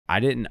I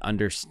didn't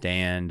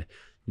understand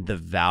the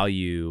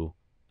value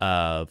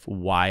of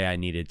why I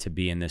needed to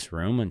be in this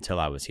room until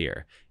I was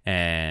here.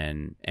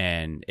 And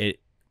it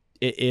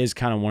is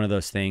kind of one of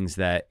those things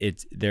that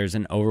there's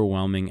an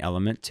overwhelming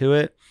element to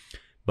it.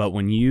 But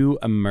when you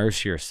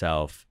immerse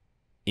yourself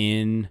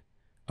in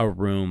a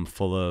room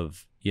full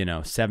of,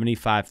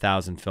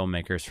 75,000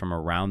 filmmakers from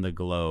around the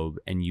globe,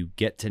 and you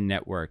get to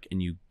network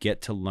and you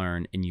get to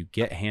learn and you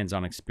get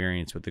hands-on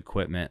experience with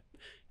equipment,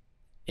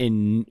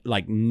 in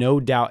like no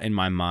doubt in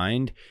my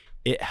mind,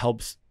 it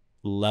helps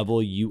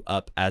level you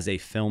up as a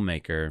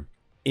filmmaker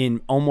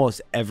in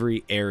almost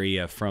every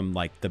area, from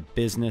like the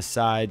business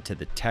side to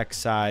the tech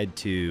side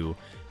to,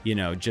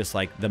 just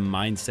like the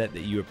mindset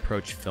that you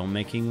approach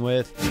filmmaking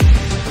with.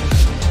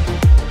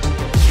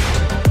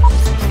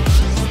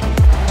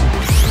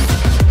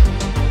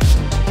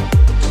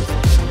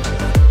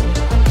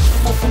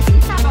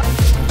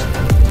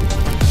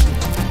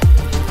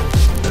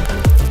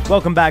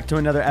 Welcome back to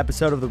another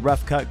episode of the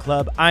Rough Cut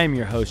Club. I am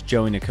your host,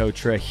 Joey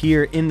Nicotra,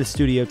 here in the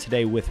studio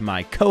today with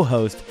my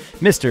co-host,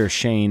 Mr.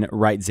 Shane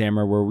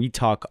Wright-Zammer, where we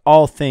talk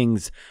all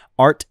things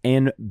art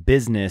and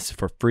business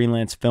for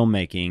freelance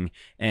filmmaking.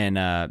 And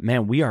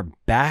man, we are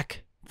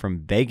back from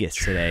Vegas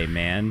today,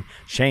 man.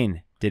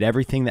 Shane, did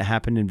everything that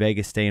happened in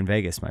Vegas stay in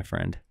Vegas, my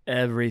friend?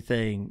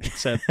 Everything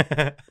except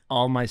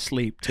all my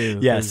sleep too.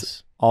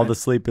 Yes. All the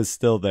sleep is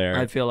still there.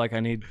 I feel like I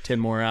need 10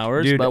 more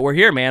hours, dude, but we're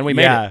here, man. We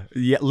made it.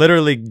 Yeah,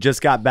 literally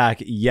just got back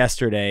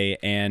yesterday,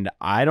 and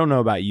I don't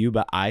know about you,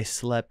 but I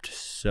slept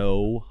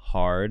so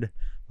hard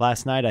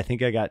last night. I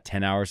think I got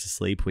 10 hours of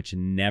sleep, which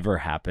never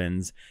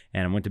happens,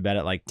 and I went to bed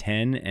at like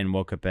 10 and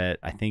woke up at,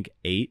 I think,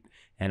 8,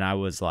 and I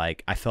was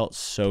like, I felt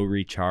so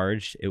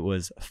recharged. It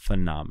was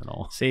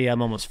phenomenal. See,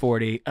 I'm almost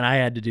 40, and I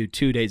had to do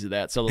 2 days of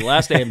that. So the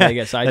last day in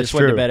Vegas, I just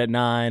went to bed at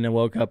 9 and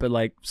woke up at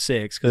like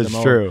 6 because I'm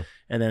old. True.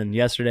 And then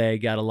yesterday,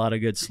 got a lot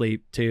of good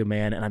sleep too,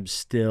 man, and I'm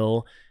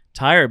still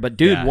tired. But,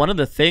 dude, one of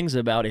the things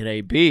about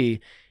NAB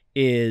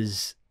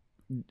is,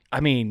 I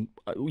mean,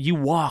 you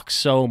walk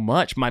so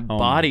much. My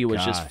body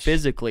was just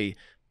physically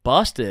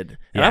busted.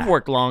 And I've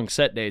worked long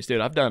set days, dude.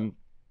 I've done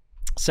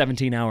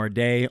 17-hour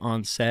day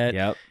on set.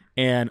 Yep.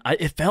 And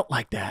it felt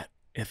like that.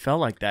 It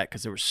felt like that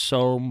because there was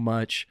so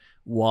much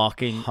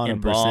walking 100%.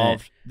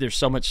 Involved. There's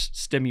so much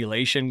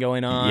stimulation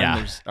going on.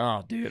 Yeah.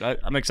 Oh, dude,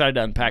 I'm excited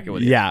to unpack it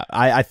with you. Yeah,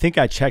 I think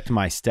I checked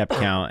my step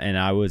count, and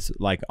I was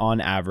like on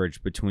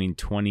average between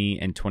 20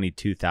 and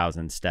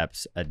 22,000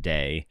 steps a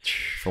day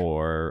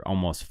for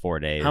almost 4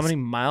 days. How many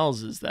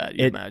miles is that,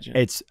 you imagine?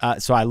 It's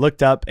so I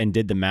looked up and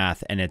did the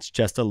math, and it's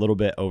just a little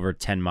bit over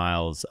 10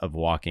 miles of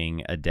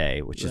walking a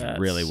day, which is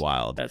really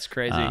wild. That's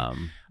crazy.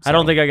 I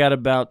don't think I got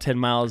about 10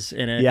 miles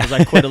in it because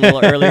I quit a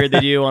little earlier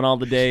than you on all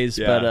the days,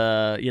 but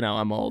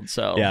I'm old,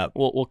 so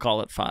we'll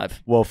call it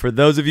 5. Well, for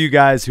those of you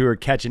guys who are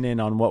catching in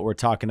on what we're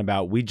talking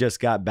about, we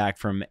just got back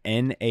from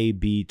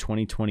NAB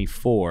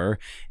 2024,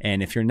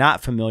 and if you're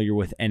not familiar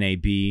with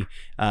NAB,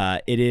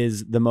 it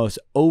is the most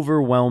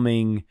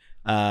overwhelming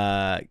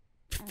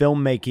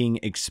filmmaking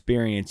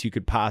experience you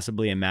could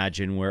possibly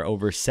imagine, where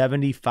over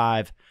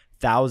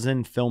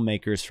 75,000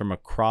 filmmakers from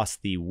across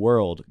the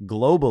world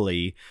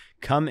globally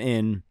come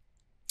in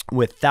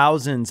with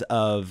thousands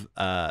of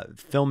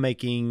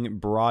filmmaking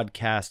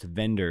broadcast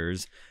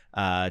vendors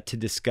to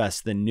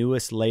discuss the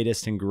newest,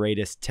 latest, and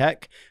greatest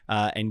tech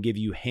and give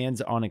you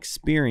hands-on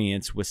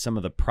experience with some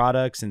of the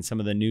products and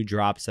some of the new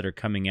drops that are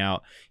coming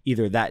out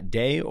either that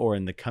day or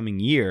in the coming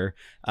year.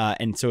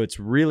 And so it's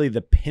really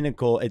the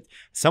pinnacle.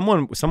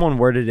 Someone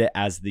worded it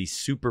as the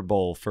Super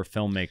Bowl for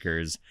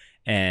filmmakers.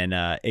 And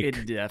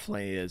it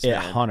definitely is.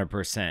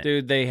 100%.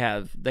 Dude, they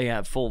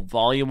have full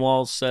volume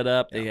walls set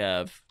up. They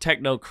have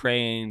techno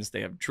cranes.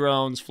 They have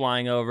drones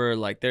flying over.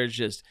 Like, there's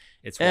just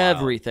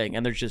everything.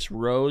 And there's just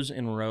rows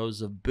and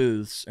rows of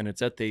booths. And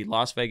it's at the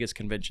Las Vegas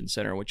Convention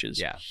Center, which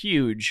is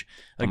huge.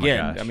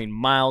 Again, I mean,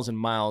 miles and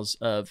miles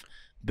of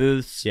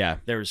booths. Yeah.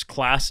 There's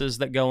classes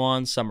that go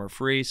on. Some are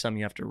free. Some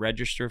you have to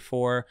register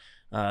for.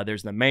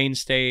 There's the main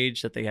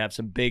stage that they have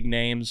some big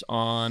names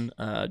on,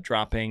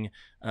 dropping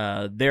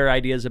their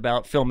ideas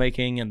about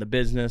filmmaking and the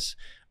business.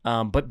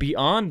 But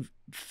beyond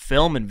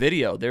film and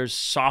video, there's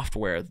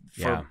software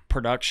for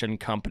production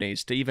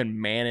companies to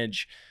even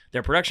manage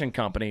their production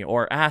company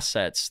or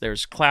assets.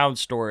 There's cloud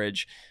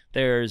storage.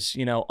 There's,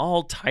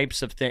 all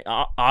types of things.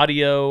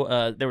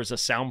 Audio. There was a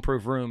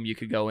soundproof room you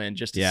could go in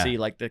just to see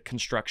like the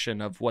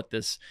construction of what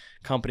this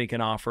company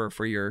can offer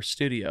for your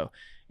studio.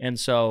 And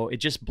so it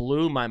just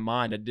blew my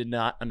mind. I did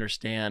not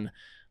understand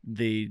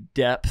the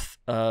depth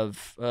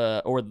of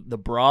or the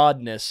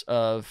broadness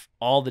of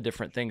all the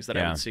different things that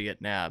I would see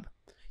at NAB.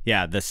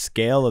 Yeah, the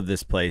scale of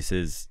this place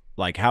is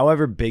like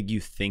however big you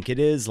think it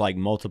is, like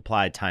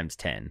multiplied times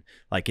 10.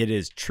 Like it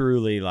is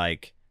truly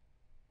like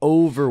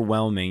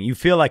overwhelming. You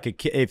feel like a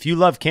kid. If you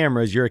love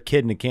cameras, you're a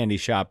kid in a candy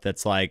shop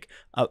that's like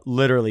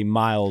literally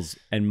miles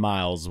and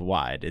miles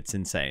wide. It's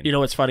insane. You know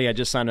what's funny? I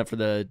just signed up for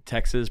the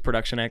Texas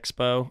Production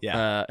Expo.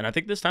 Yeah. And I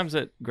think this time's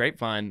at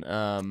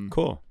Grapevine.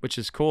 Cool. Which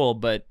is cool.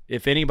 But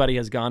if anybody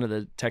has gone to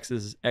the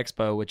Texas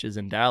Expo, which is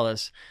in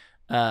Dallas,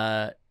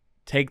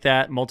 Take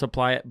that,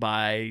 multiply it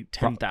by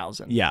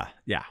 10,000. Yeah.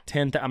 Yeah.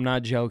 10. I'm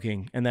not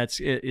joking. And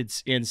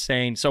it's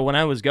insane. So when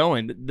I was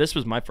going, this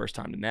was my first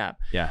time to NAB.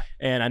 Yeah.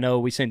 And I know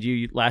we sent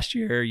you last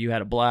year, you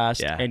had a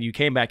blast, Yeah. and you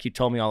came back, you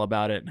told me all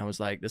about it. And I was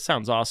like, this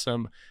sounds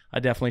awesome. I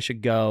definitely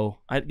should go.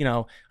 I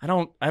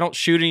don't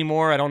shoot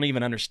anymore. I don't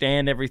even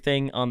understand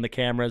everything on the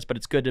cameras, but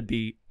it's good to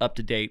be up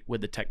to date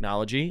with the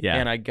technology. Yeah.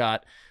 And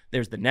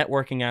there's the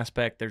networking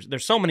aspect.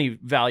 There's so many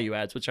value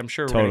adds, which I'm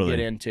sure we're going to get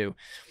into.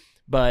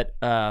 But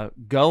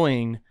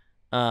going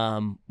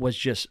was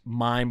just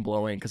mind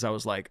blowing because I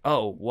was like,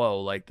 oh,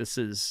 whoa, like this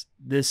is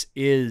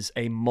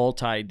a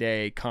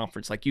multi-day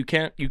conference. Like you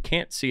can't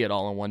see it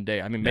all in one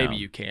day. I mean, maybe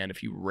you can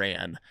if you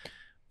ran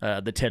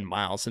the 10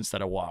 miles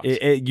instead of walked.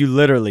 You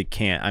literally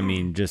can't. I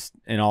mean, just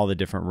in all the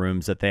different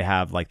rooms that they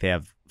have, like they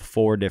have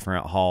 4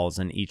 different halls,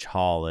 and each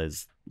hall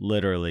is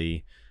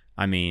literally,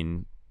 I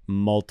mean,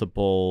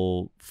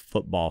 multiple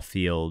football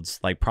fields,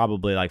 like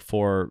probably like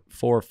four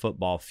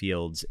football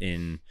fields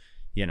in,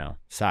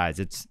 size.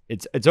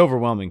 It's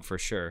overwhelming for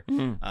sure.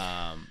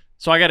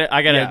 So I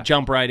gotta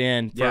jump right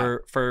in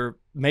for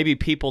maybe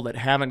people that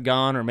haven't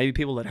gone, or maybe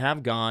people that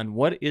have gone.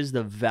 What is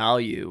the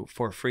value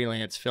for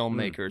freelance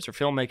filmmakers or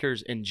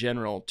filmmakers in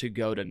general to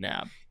go to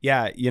NAB?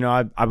 Yeah,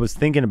 I was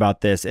thinking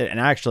about this, and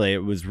actually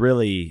it was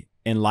really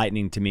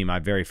enlightening to me my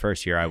very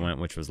first year I went,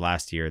 which was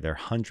last year, their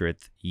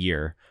 100th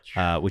year,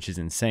 which is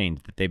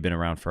insane that they've been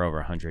around for over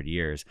 100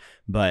 years.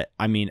 But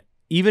I mean,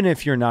 even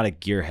if you're not a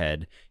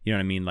gearhead, you know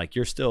what I mean? Like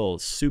you're still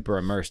super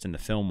immersed in the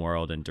film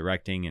world and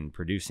directing and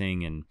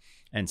producing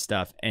and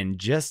stuff. And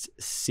just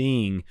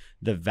seeing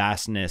the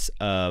vastness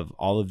of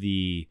all of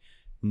the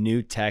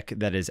new tech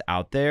that is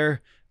out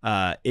there,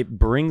 it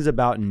brings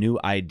about new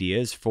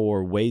ideas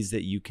for ways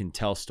that you can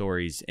tell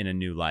stories in a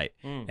new light.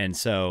 And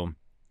so,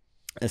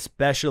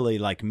 especially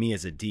like me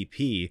as a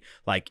DP,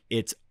 like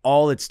it's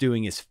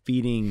doing is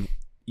feeding,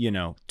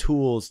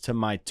 tools to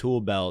my tool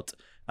belt.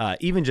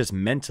 Even just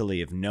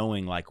mentally of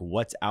knowing like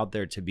what's out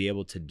there to be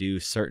able to do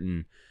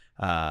certain,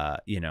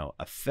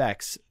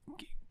 effects,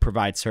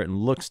 provide certain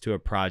looks to a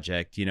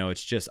project.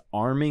 It's just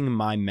arming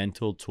my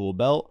mental tool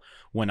belt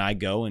when I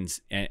go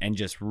and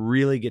just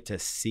really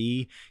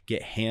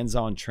get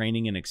hands-on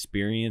training and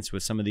experience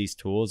with some of these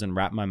tools and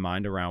wrap my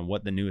mind around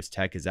what the newest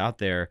tech is out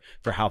there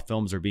for how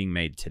films are being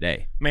made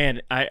today.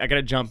 Man, I got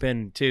to jump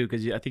in too,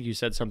 because I think you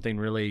said something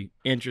really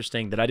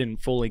interesting that I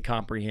didn't fully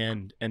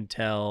comprehend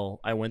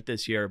until I went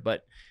this year.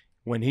 But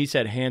when he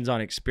said hands-on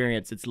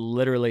experience, it's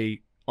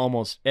literally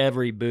almost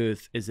every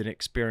booth is an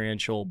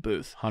experiential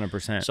booth.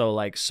 100%. So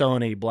like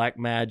Sony,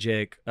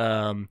 Blackmagic,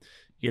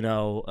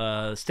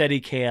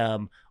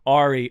 Steadicam,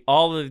 Ari,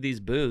 all of these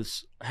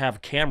booths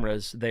have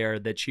cameras there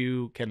that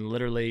you can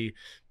literally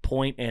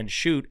point and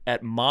shoot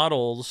at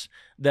models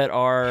that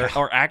are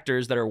or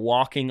actors that are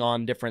walking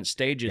on different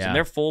stages, and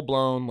they're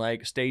full-blown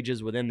like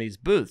stages within these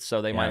booths.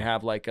 So they might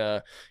have like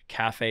a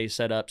cafe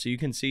set up so you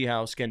can see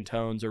how skin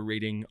tones are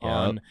reading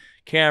on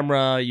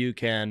camera. You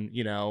can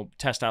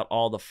test out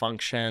all the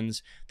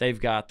functions. They've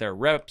got their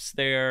reps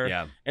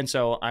there. And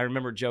so I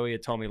remember Joey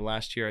had told me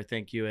last year, I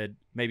think you had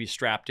maybe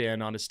strapped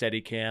in on a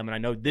Steadicam, and I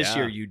know this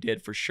year you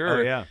did for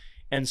sure.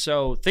 And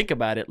so think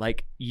about it,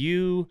 like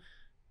you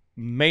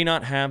may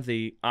not have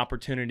the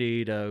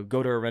opportunity to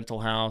go to a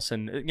rental house,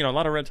 and a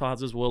lot of rental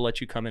houses will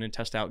let you come in and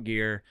test out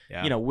gear,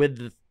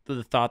 with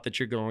the thought that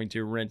you're going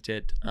to rent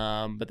it,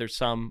 but there's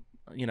some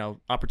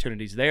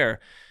opportunities there.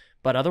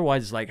 But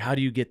otherwise, like, how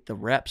do you get the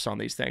reps on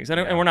these things?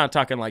 And we're not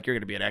talking like you're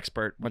going to be an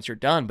expert once you're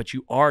done, but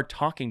you are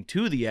talking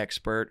to the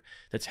expert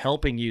that's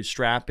helping you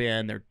strap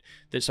in.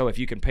 So if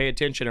you can pay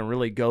attention and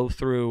really go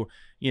through,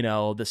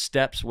 the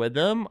steps with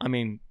them. I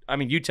mean,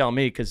 you tell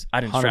me, because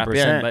I didn't 100%. Strap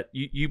in, but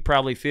you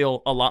probably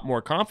feel a lot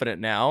more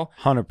confident now.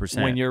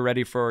 100%. When you're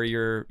ready for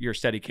your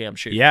Steadicam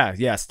shoot. Yeah.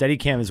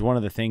 Steadicam is one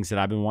of the things that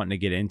I've been wanting to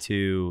get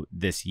into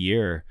this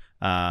year.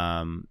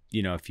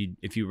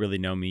 If you really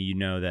know me, you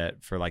know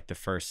that for like the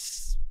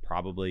first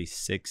probably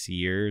 6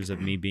 years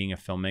of me being a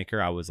filmmaker,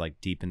 I was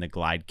like deep in the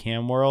glide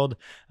cam world,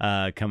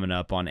 coming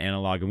up on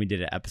analog. And we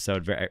did an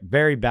episode very,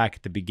 very back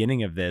at the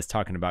beginning of this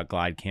talking about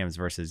glide cams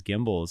versus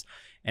gimbals.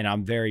 And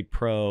I'm very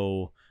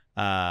pro,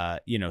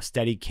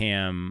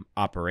 Steadicam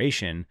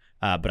operation,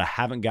 but I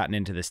haven't gotten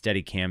into the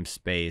Steadicam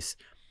space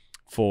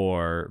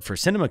for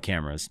cinema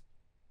cameras.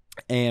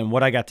 And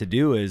what I got to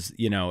do is,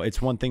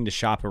 it's one thing to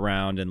shop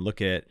around and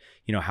look at,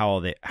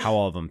 how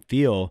all of them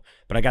feel,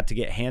 but I got to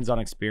get hands-on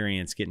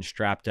experience getting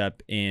strapped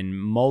up in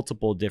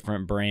multiple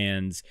different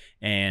brands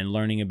and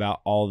learning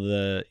about all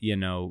the,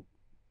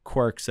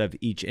 quirks of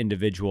each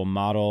individual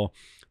model,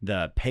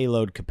 the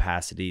payload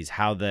capacities,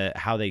 how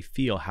they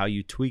feel, how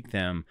you tweak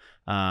them.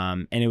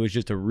 And it was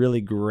just a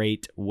really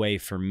great way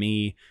for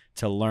me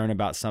to learn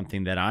about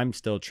something that I'm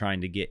still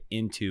trying to get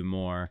into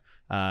more,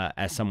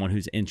 as someone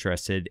who's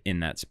interested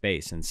in that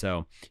space. And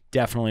so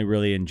definitely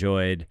really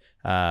enjoyed,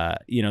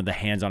 the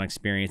hands-on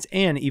experience.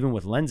 And even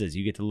with lenses,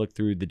 you get to look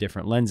through the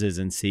different lenses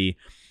and see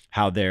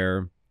how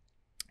they're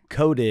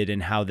coated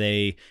and how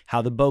the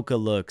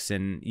bokeh looks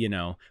and, you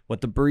know,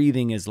 what the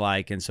breathing is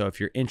like. And so if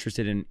you're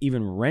interested in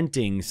even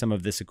renting some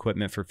of this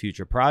equipment for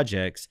future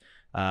projects,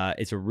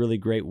 it's a really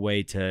great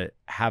way to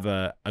have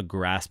a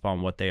grasp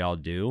on what they all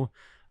do.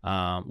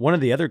 One of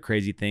the other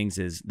crazy things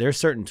is there's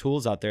certain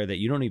tools out there that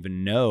you don't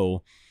even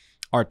know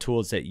are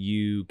tools that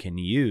you can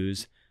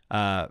use.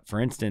 For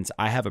instance,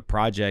 I have a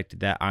project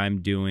that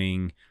I'm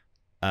doing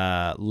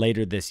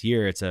later this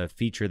year. It's a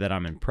feature that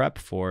I'm in prep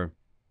for,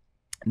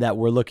 that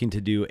we're looking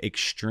to do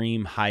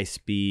extreme high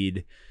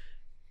speed,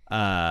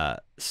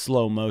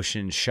 slow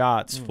motion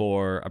shots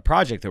for a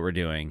project that we're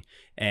doing.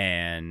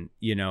 And,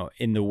 you know,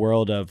 in the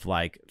world of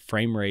like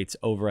frame rates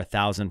over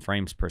 1,000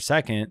 frames per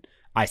second,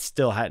 I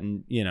still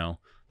hadn't, you know,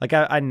 like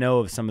I know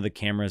of some of the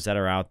cameras that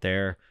are out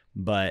there,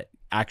 but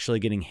actually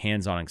getting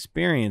hands-on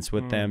experience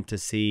with them to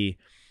see,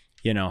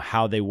 you know,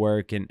 how they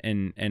work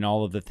and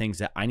all of the things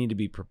that I need to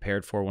be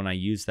prepared for when I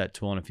use that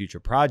tool in a future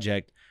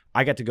project.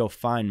 I got to go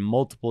find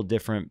multiple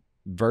different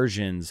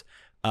versions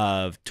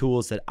of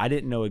tools that I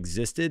didn't know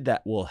existed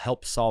that will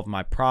help solve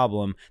my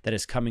problem that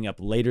is coming up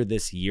later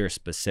this year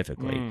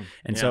specifically.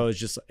 And so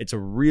it's a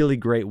really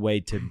great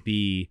way to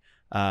be,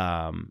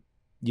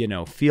 you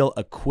know, feel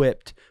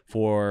equipped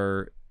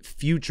for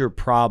future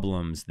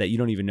problems that you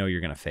don't even know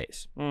you're going to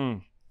face.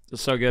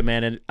 So good,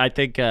 man. And I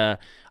think I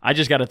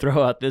just got to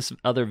throw out this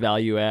other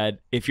value add.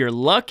 If you're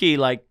lucky,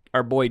 like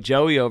our boy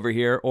Joey over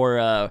here,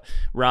 or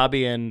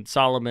Robbie and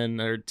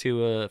Solomon are two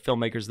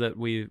filmmakers that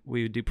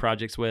we do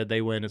projects with. They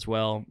win as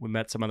well. We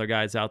met some other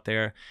guys out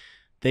there.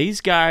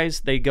 These guys,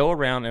 they go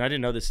around, and I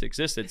didn't know this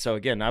existed. So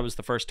again, I was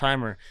the first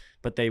timer,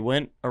 but they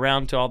went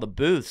around to all the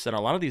booths, and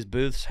a lot of these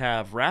booths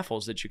have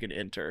raffles that you can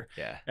enter,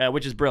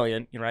 which is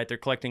brilliant. You're right. They're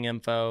collecting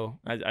info.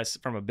 I,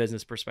 from a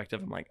business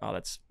perspective, I'm like, oh,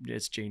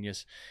 it's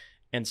genius.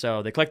 And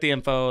so they collect the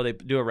info, they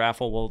do a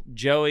raffle. Well,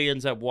 Joey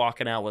ends up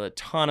walking out with a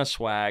ton of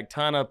swag,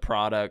 ton of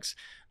products.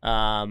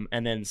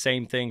 And then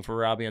same thing for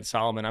Robbie and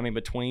Solomon. I mean,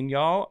 between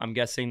y'all, I'm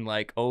guessing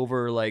like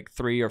over like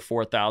 $3,000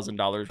 or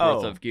 $4,000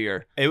 worth of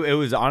gear. It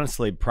was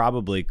honestly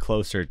probably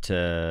closer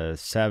to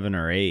 7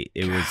 or 8.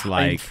 It was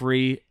like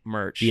free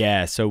merch.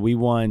 Yeah. So we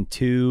won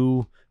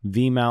 2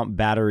 V-mount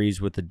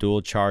batteries with a dual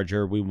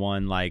charger. We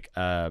won like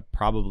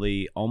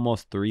probably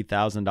almost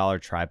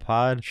 $3,000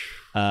 tripod.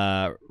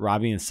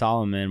 Robbie and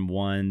Solomon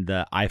won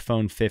the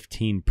iPhone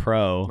 15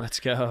 Pro. Let's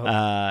go.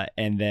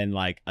 And then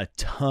like a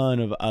ton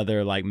of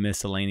other like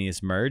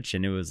miscellaneous merch.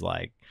 And it was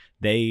like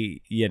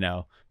they, you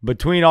know,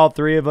 between all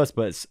 3 of us,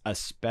 but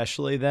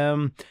especially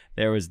them,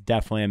 there was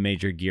definitely a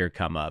major gear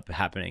come up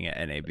happening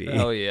at NAB.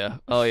 Oh yeah.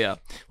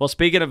 Well,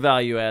 speaking of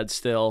value add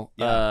still,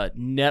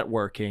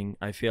 networking,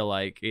 I feel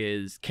like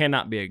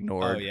cannot be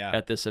ignored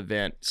at this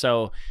event.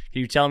 So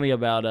can you tell me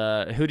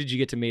about who did you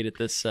get to meet at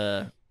this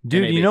Dude,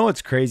 NAB? You know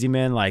what's crazy,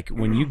 man? Like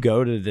when you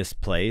go to this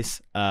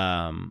place,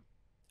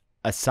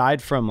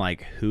 aside from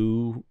like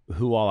who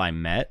all I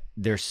met,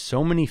 there's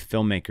so many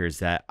filmmakers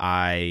that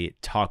I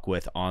talk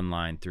with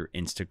online through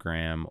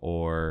Instagram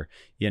or,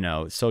 you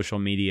know, social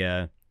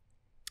media,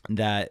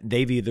 that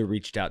they've either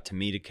reached out to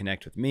me to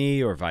connect with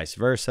me or vice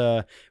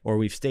versa, or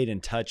we've stayed in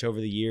touch over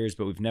the years,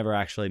 but we've never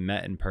actually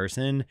met in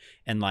person.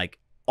 And like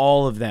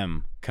all of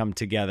them come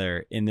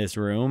together in this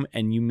room,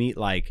 and you meet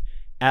like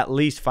at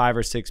least 5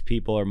 or 6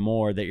 people or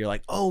more that you're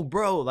like, oh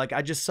bro, like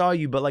I just saw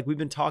you, but like we've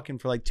been talking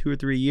for like 2 or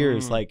 3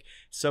 years. Like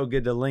so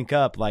good to link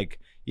up. Like,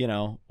 you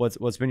know,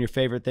 what's been your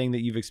favorite thing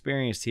that you've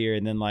experienced here?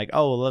 And then like,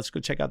 oh, well, let's go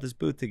check out this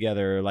booth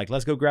together. Or like,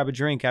 let's go grab a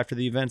drink after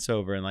the event's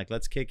over and like,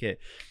 let's kick it.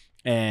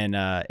 And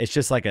it's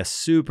just like a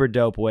super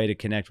dope way to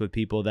connect with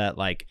people that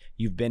like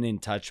you've been in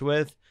touch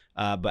with,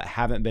 but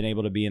haven't been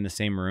able to be in the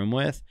same room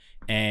with.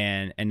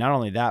 And not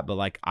only that, but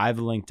like I've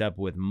linked up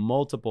with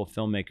multiple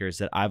filmmakers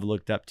that I've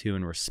looked up to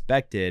and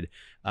respected,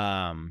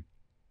 and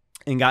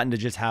gotten to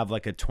just have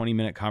like a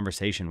 20-minute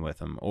conversation with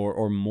them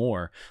or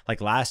more.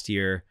 Like last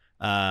year,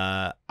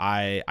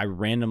 I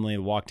randomly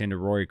walked into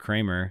Rory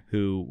Kramer,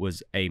 who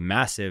was a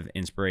massive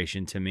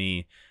inspiration to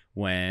me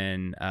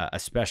when,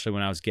 especially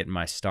when I was getting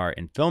my start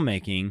in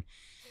filmmaking.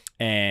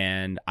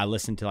 And I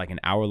listened to like an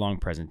hour-long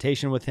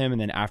presentation with him. And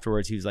then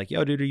afterwards he was like,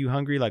 yo, dude, are you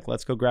hungry? Like,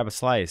 let's go grab a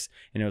slice.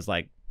 And it was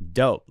like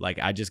dope. Like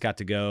I just got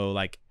to go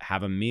like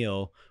have a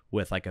meal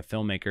with like a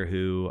filmmaker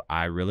who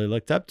I really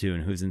looked up to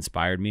and who's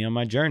inspired me on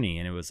my journey.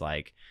 And it was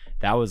like,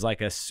 that was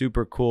like a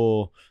super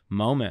cool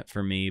moment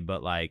for me.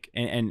 But like,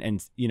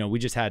 and you know, we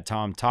just had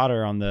Tom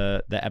Totter on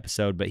the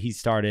episode, but he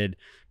started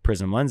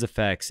Prism Lens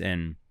Effects,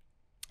 and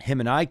him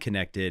and I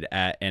connected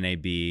at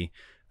NAB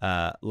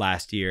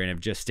last year and have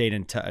just stayed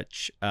in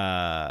touch,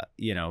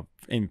 you know,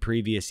 in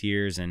previous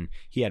years. And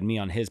he had me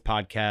on his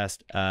podcast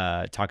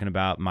talking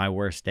about my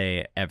worst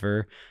day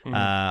ever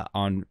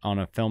on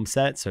a film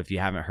set. So if you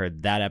haven't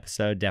heard that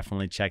episode,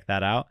 definitely check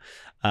that out.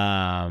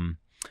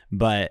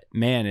 But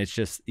man, it's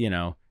just, you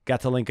know,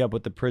 got to link up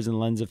with the Prism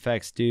Lens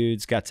Effects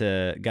dudes, got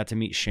to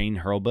meet Shane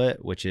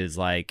Hurlbut, which is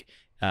like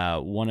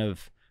one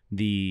of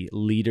the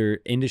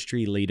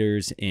industry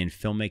leaders in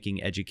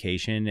filmmaking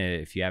education.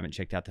 If you haven't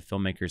checked out the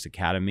Filmmakers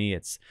Academy,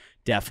 it's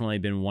definitely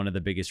been one of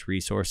the biggest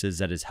resources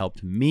that has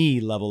helped me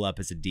level up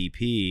as a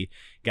DP.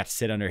 Got to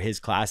sit under his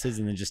classes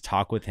and then just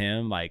talk with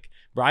him. Like,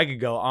 bro, I could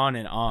go on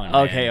and on.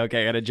 Okay, man.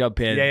 okay, I gotta jump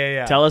in.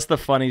 Yeah. Tell us the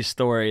funny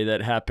story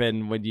that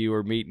happened when you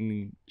were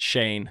meeting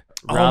Shane.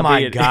 Oh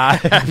my God,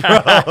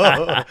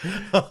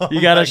 bro.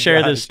 You gotta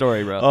share this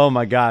story, bro. Oh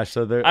my gosh.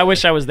 So I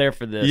wish I was there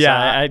for this. Yeah.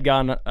 I had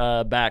gone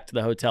back to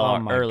the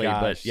hotel early,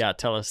 gosh. but yeah,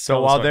 tell us.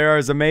 So while there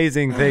is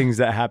amazing things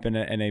that happen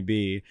at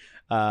NAB,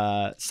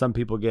 some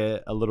people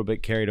get a little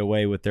bit carried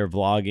away with their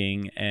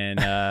vlogging,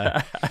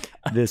 and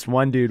this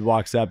one dude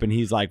walks up and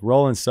he's like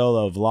rolling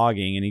solo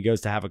vlogging, and he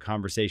goes to have a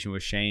conversation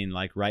with Shane,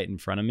 like right in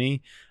front of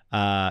me.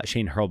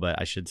 Shane Hurlbut,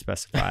 I should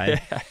specify.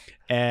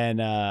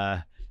 And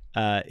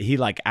he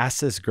like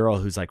asked this girl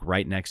who's like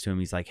right next to him,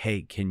 he's like,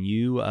 hey, can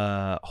you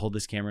hold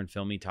this camera and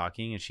film me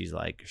talking? And she's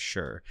like,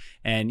 sure.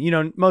 And you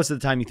know, most of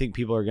the time you think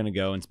people are gonna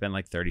go and spend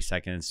like 30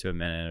 seconds to a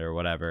minute or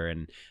whatever,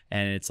 and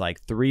it's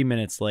like 3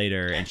 minutes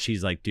later and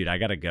she's like, dude, I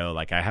gotta go,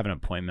 like I have an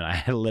appointment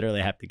I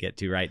literally have to get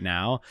to right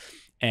now.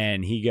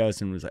 And he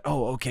goes and was like,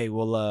 oh, okay,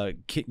 well,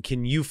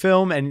 can you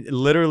film? And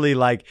literally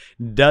like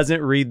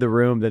doesn't read the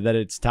room that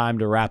it's time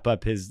to wrap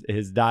up his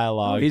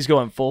dialogue. Oh, he's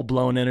going full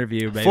blown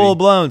interview, baby. Full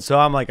blown. So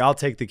I'm like, I'll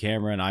take the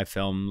camera and I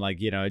film,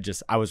 like, you know,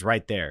 I was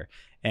right there.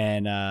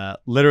 And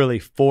literally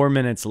 4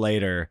 minutes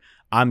later,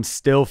 I'm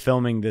still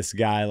filming this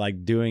guy,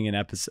 like doing an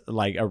episode,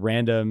 like a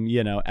random,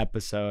 you know,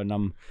 episode.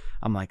 And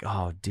I'm like,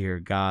 oh dear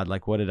God,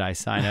 like what did I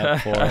sign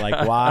up for?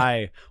 Like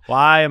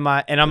why am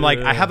I? And I'm like,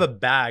 I have a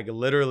bag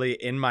literally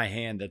in my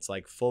hand that's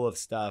like full of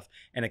stuff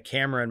and a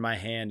camera in my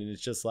hand. And it's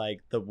just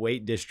like the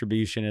weight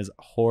distribution is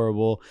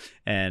horrible.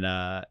 And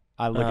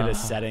I look at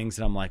his settings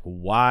and I'm like,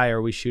 why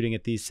are we shooting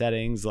at these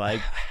settings?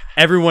 Like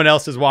everyone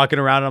else is walking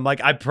around. And I'm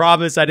like, I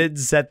promise I didn't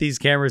set these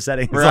camera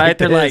settings. Right. Like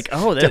They're this. like,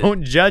 oh,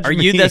 don't judge me. Are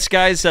you this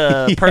guy's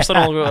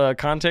personal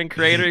content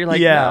creator? You're like,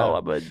 no,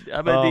 I'm a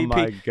DP.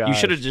 My gosh. You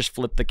should have just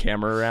flipped the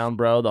camera around,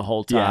 bro, the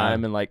whole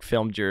time and like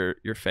filmed your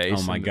face.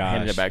 Oh my and gosh.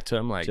 handed it back to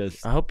him. Like,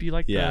 I hope you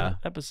liked the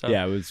episode.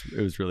 Yeah, it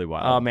was really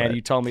wild. Oh man,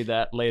 you told me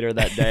that later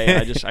that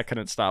day. I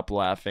couldn't stop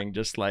laughing.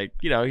 Just like,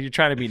 you know, you're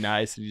trying to be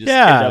nice and you just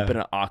end up in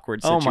an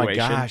awkward situation. Oh my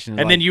gosh.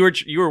 And then you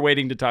were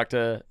waiting to talk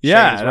to Shane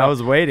as and well. I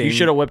was waiting. You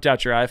should have whipped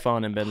out your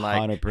iPhone and been like,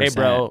 100%. hey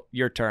bro,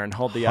 your turn.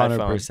 Hold the 100%.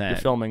 iPhone. You're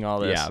filming all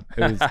this. Yeah.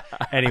 It was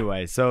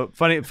anyway, so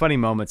funny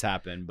moments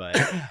happen. But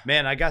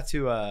man, I got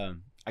to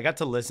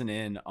listen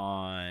in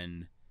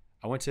on,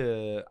 I went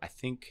to, I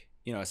think,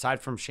 you know,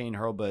 aside from Shane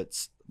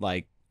Hurlbut's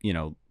like, you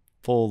know,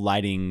 full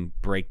lighting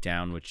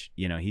breakdown, which,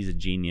 you know, he's a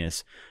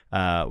genius,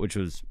 which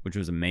was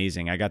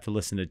amazing. I got to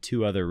listen to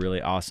two other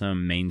really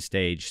awesome main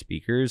stage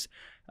speakers.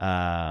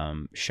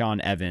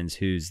 Shawn Evans,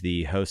 who's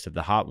the host of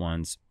the Hot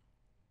Ones,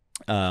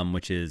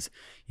 which is,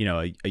 you know,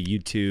 a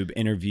YouTube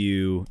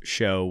interview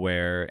show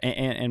where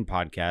and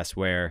podcast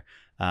where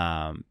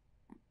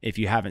if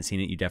you haven't seen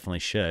it, you definitely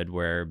should,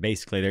 where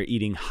basically they're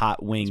eating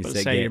hot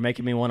wings. You're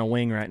making me want a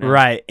wing right now.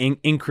 Right.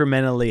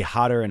 Incrementally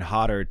hotter and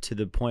hotter to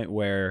the point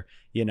where,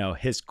 you know,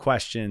 his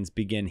questions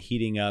begin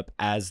heating up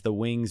as the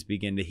wings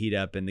begin to heat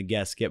up and the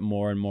guests get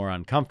more and more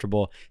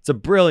uncomfortable. It's a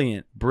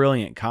brilliant,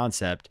 brilliant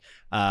concept.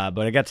 But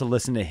I got to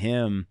listen to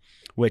him,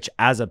 which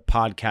as a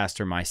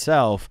podcaster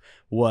myself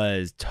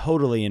was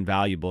totally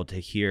invaluable to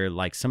hear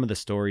like some of the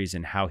stories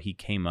and how he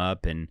came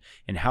up and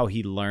how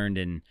he learned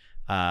and,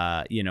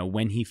 you know,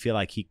 when he feel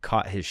like he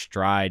caught his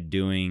stride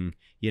doing,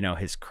 you know,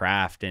 his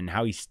craft and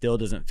how he still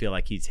doesn't feel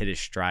like he's hit his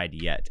stride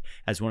yet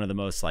as one of the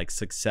most like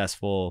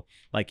successful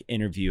like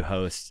interview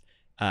hosts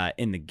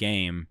in the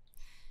game.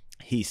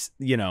 He's,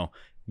 you know,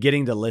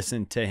 getting to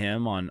listen to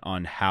him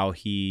on how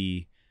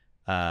he,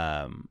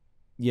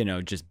 you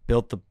know, just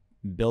built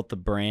the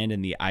brand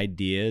and the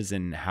ideas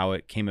and how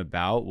it came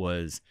about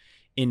was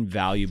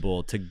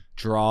invaluable to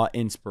draw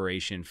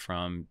inspiration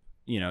from,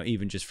 you know,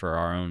 even just for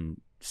our own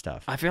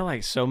stuff. I feel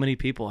like so many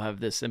people have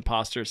this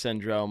imposter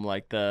syndrome,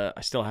 like the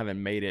I still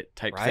haven't made it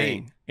type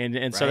thing.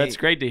 And so that's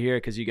great to hear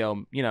because you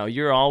go, you know,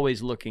 you're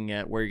always looking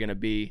at where you're going to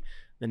be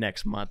the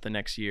next month, the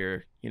next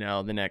year, you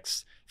know, the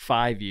next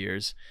 5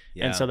 years.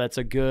 Yeah. And so that's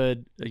a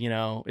good, you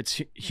know, it's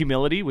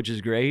humility, which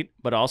is great,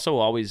 but also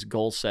always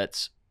goal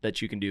sets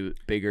that you can do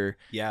bigger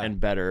and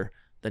better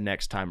the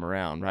next time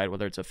around, right?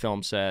 Whether it's a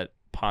film set,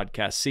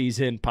 podcast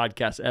season,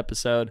 podcast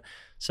episode.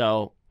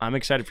 So I'm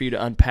excited for you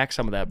to unpack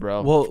some of that,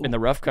 bro. Well, in the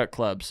Rough Cut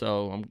Club.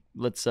 So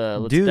let's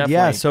dude, definitely...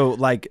 yeah. So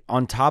like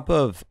on top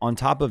of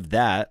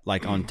that,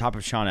 like on top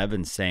of Shawn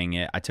Evans saying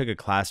it, I took a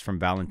class from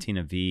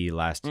Valentina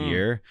last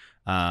year,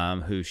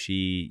 who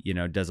she, you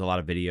know, does a lot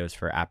of videos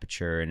for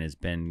Aperture and has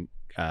been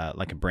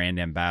like a brand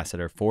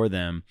ambassador for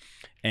them.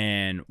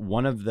 And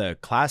one of the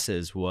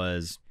classes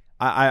was,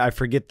 I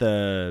forget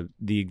the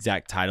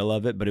exact title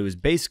of it, but it was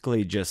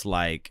basically just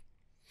like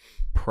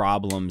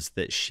problems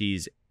that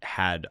she's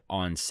had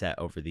on set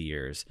over the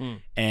years.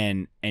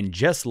 And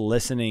just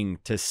listening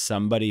to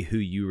somebody who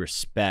you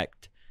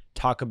respect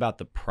talk about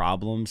the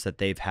problems that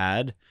they've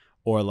had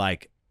or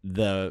like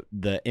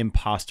the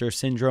imposter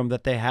syndrome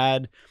that they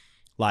had.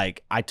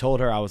 Like I told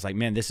her, I was like,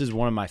 man, this is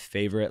one of my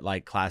favorite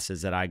like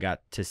classes that I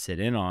got to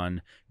sit in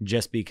on,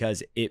 just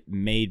because it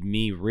made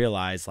me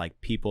realize like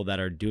people that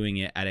are doing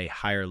it at a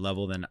higher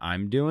level than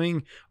I'm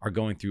doing are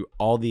going through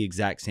all the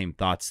exact same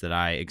thoughts that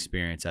I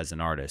experience as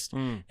an artist.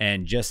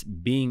 And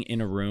just being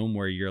in a room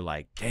where you're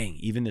like, dang,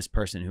 even this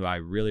person who I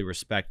really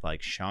respect,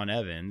 like Shawn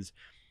Evans,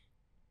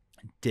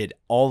 did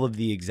all of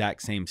the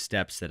exact same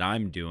steps that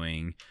I'm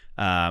doing,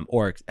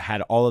 or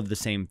had all of the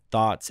same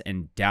thoughts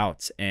and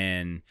doubts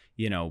and,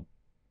 you know,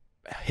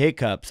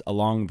 hiccups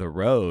along the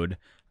road.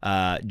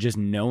 Just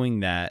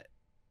knowing that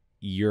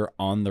you're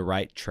on the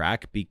right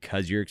track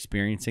because you're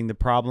experiencing the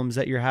problems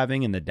that you're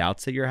having and the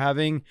doubts that you're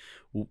having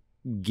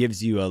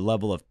gives you a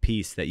level of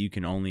peace that you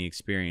can only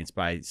experience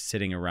by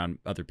sitting around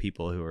other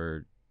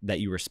people that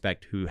you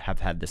respect who have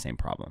had the same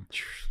problem.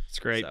 It's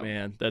great, so.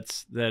 Man.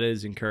 That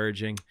is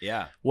encouraging.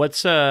 Yeah.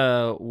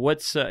 Yeah,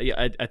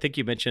 I think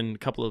you mentioned a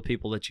couple of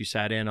people that you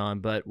sat in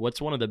on, but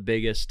what's one of the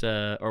biggest,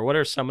 or what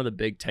are some of the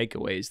big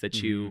takeaways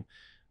that you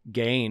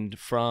gained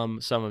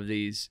from some of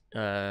these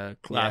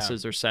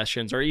classes or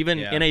sessions, or even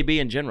NAB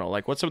in general?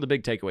 Like, what's some of the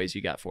big takeaways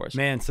you got for us?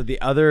 Man, so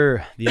the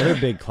other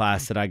big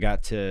class that I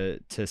got to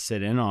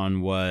sit in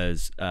on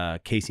was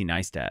Casey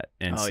Neistat.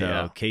 And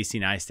Casey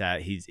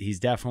Neistat, he's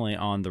definitely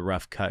on the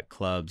Rough Cut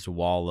Club's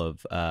wall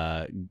of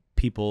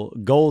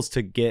goals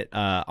to get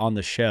on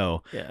the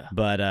show. Yeah.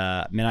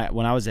 But man,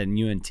 when I was at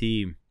UNT,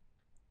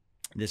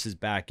 this is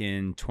back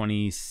in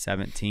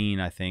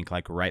 2017, I think,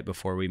 like right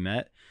before we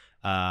met.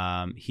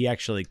 He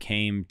actually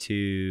came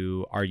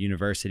to our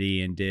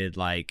university and did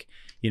like,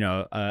 you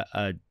know,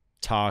 a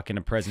talk and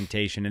a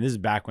presentation. And this is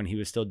back when he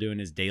was still doing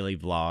his daily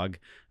vlog.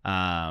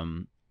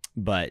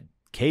 But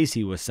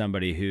Casey was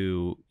somebody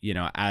who, you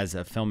know, as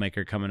a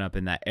filmmaker coming up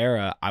in that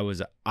era, I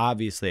was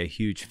obviously a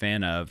huge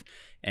fan of.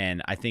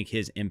 And I think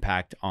his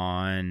impact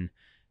on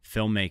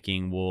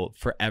filmmaking will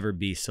forever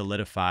be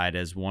solidified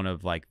as one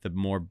of like the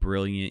more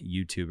brilliant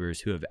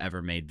YouTubers who have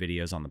ever made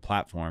videos on the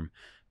platform.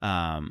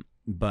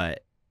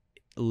 But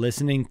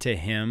listening to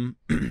him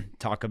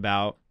talk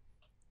about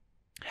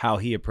how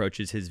he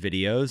approaches his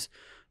videos,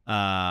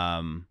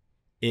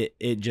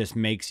 it just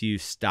makes you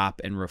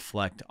stop and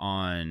reflect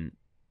on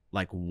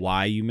like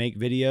why you make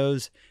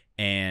videos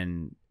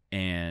and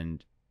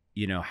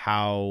you know,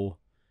 how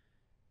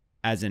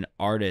as an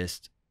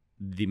artist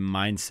the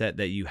mindset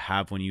that you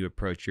have when you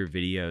approach your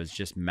videos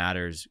just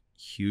matters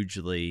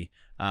hugely.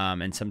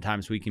 And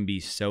sometimes we can be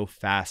so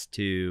fast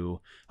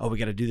to, oh, we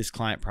got to do this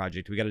client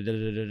project. We got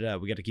to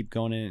we got to keep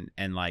going in.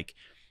 And like,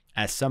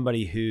 as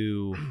somebody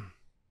who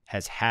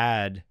has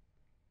had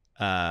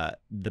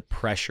the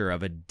pressure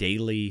of a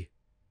daily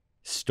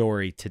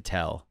story to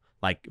tell,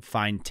 like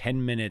find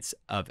 10 minutes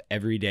of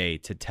every day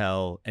to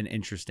tell an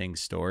interesting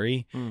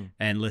story,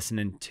 and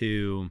listening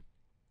to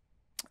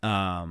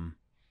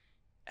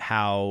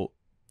how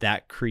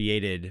that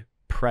created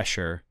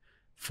pressure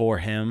for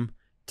him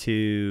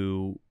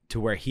to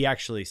where he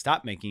actually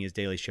stopped making his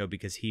daily show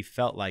because he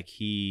felt like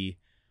the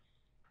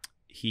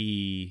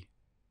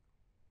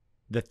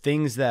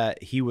things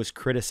that he was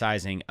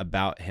criticizing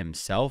about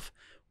himself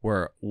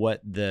were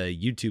what the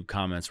YouTube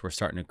comments were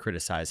starting to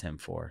criticize him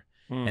for.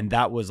 And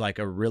that was like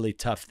a really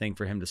tough thing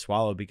for him to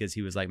swallow, because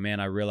he was like, man,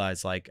 I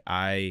realized like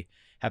I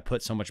have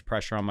put so much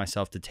pressure on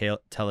myself to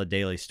tell a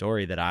daily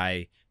story that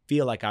I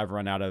feel like I've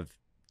run out of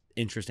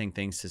interesting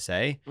things to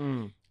say.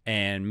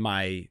 And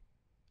my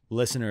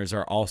listeners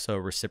are also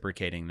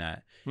reciprocating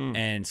that.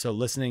 And so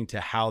listening to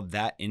how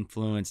that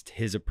influenced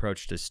his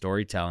approach to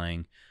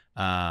storytelling,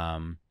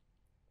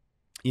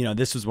 you know,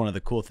 this was one of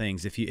the cool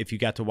things. If you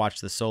got to watch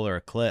the solar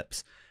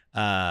eclipse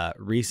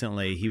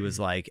recently, he was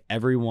like,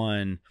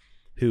 everyone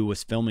who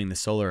was filming the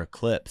solar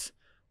eclipse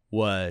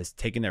was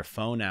taking their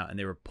phone out and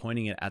they were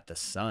pointing it at the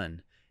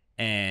sun.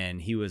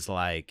 And he was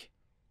like,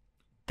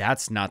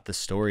 that's not the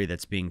story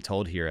that's being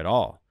told here at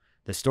all.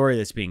 The story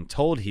that's being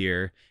told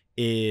here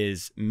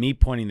is me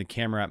pointing the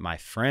camera at my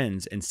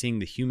friends and seeing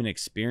the human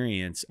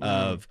experience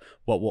of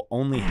what will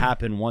only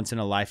happen once in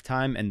a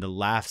lifetime, and the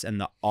laughs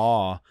and the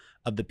awe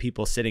of the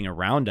people sitting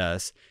around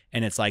us.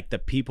 And it's like the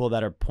people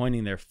that are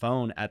pointing their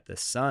phone at the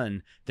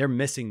sun, they're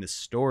missing the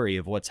story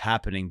of what's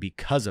happening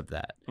because of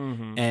that.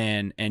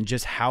 And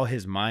just how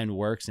his mind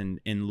works in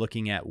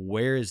looking at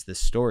where is the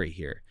story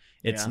here.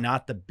 It's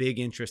not the big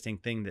interesting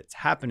thing that's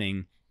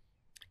happening.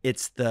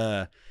 It's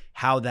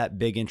how that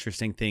big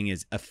interesting thing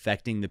is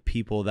affecting the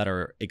people that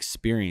are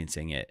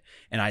experiencing it.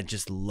 And I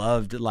just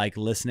loved like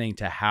listening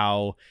to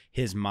how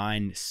his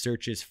mind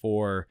searches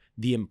for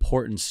the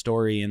important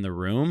story in the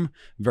room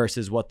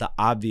versus what the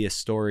obvious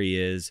story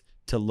is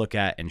to look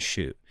at and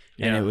shoot.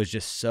 And it was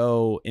just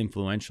so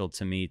influential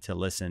to me to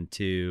listen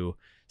to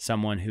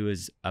someone who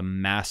is a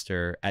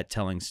master at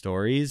telling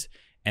stories,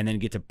 and then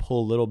get to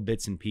pull little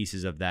bits and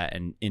pieces of that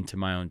and into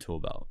my own tool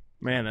belt.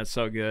 Man, that's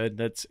so good.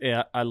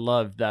 I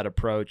love that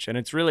approach. And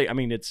it's really, I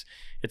mean, it's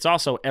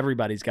also,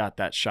 everybody's got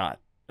that shot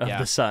of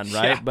the sun,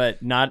 right?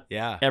 But not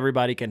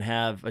everybody can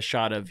have a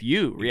shot of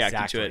you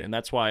reacting to it. And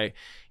that's why,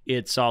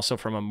 it's also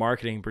from a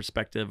marketing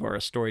perspective or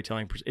a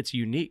storytelling it's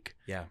unique.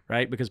 Yeah.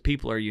 Right? Because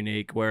people are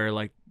unique, where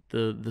like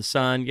the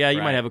sun, yeah,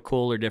 you might have a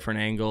cool or different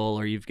angle,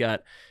 or you've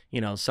got,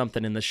 you know,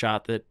 something in the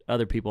shot that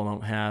other people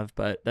don't have,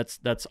 but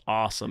that's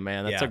awesome,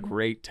 man. That's a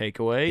great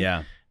takeaway.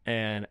 Yeah.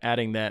 And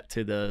adding that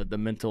to the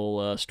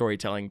mental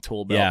storytelling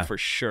tool belt for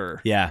sure.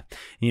 Yeah.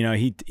 You know,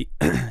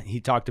 he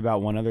talked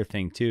about one other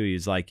thing too.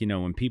 He's like, you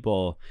know, when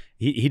people,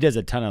 he does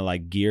a ton of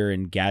like gear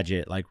and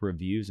gadget, like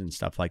reviews and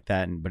stuff like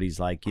that. But he's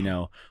like, you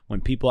know,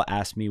 when people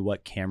ask me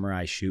what camera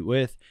I shoot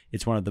with,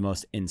 it's one of the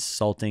most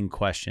insulting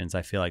questions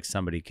I feel like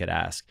somebody could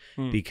ask,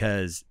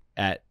 because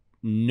at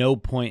no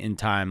point in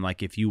time,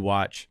 like if you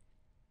watch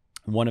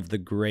one of the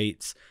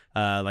greats,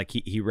 like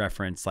he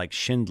referenced like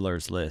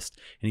Schindler's List,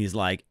 and he's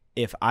like,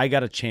 if I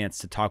got a chance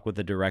to talk with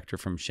the director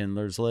from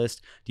Schindler's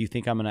List, do you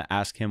think I'm going to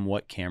ask him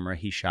what camera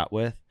he shot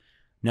with?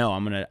 No,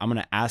 I'm going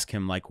to ask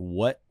him like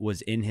what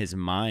was in his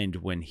mind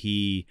when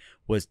he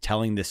was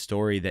telling the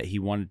story that he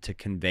wanted to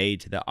convey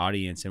to the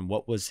audience, and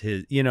what was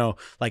his, you know,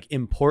 like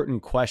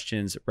important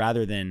questions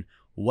rather than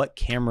what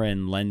camera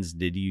and lens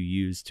did you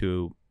use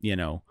to, you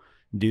know,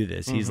 do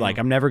this. He's like,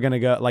 I'm never going to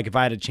go, like if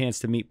I had a chance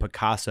to meet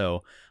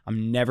Picasso,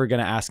 I'm never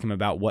going to ask him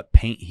about what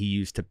paint he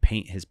used to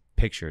paint his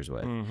pictures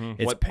with.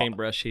 What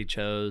paintbrush he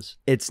chose.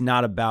 It's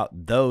not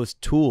about those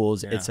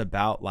tools. It's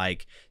about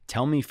like,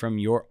 tell me from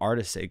your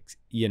artistic,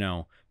 you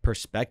know,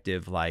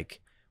 perspective,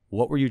 like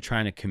what were you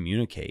trying to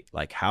communicate?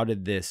 Like, how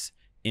did this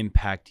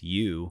impact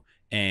you?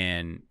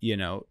 And, you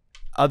know,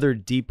 other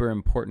deeper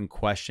important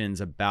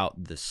questions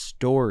about the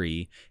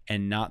story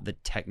and not the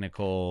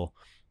technical,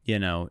 you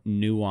know,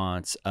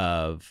 nuance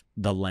of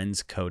the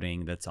lens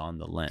coating that's on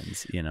the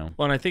lens, you know?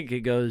 Well, and I think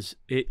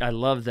I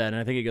love that. And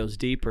I think it goes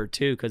deeper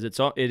too, because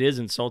it is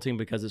insulting,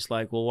 because it's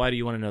like, well, why do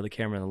you want to know the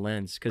camera and the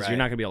lens? Because you're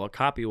not going to be able to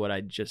copy what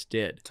I just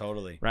did.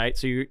 Totally. Right.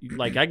 So you're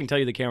like, I can tell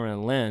you the camera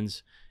and the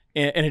lens,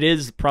 and it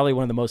is probably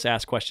one of the most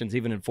asked questions,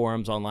 even in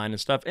forums online and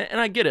stuff.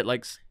 And I get it.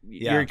 Like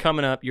you're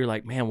coming up, you're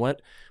like, man,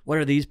 what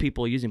are these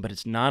people using? But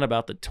it's not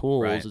about the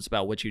tools. Right. It's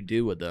about what you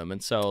do with them.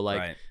 And so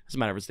like, it doesn't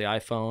matter if it's the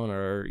iPhone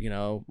or, you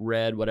know,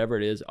 Red, whatever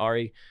it is,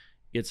 Ari,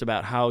 it's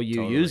about how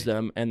you use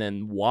them and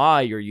then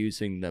why you're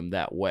using them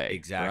that way.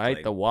 Exactly.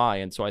 Right. The why.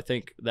 And so I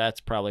think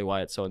that's probably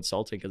why it's so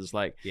insulting, because it's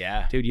like,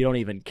 dude, you don't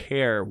even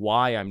care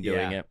why I'm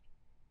doing it.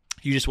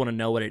 You just want to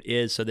know what it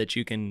is so that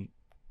you can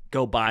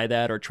go buy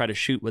that or try to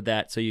shoot with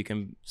that, so you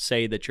can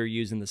say that you're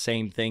using the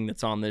same thing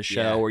that's on this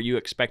show, or you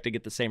expect to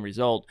get the same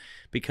result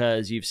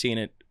because you've seen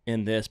it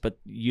in this, but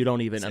you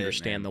don't even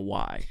understand the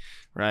why,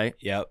 right?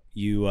 Yep.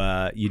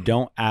 You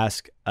don't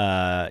ask,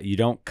 you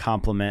don't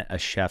compliment a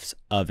chef's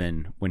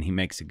oven when he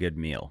makes a good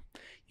meal.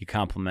 You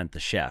compliment the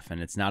chef,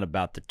 and it's not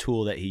about the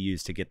tool that he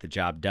used to get the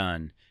job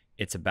done.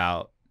 It's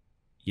about,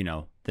 you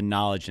know, the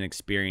knowledge and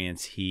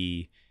experience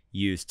he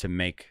used to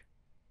make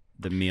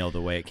the meal the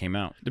way it came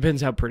out.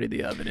 Depends how pretty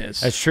the oven is.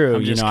 That's true.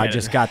 You know, I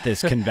just got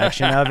this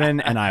convection oven,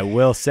 and I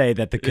will say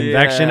that the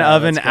convection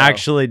oven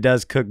actually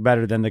does cook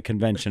better than the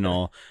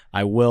conventional.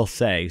 I will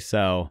say.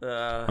 So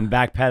I'm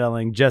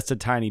backpedaling just a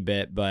tiny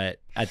bit, but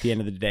at the end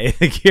of the day,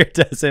 the gear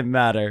doesn't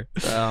matter.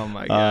 Oh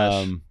my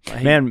gosh,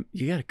 man,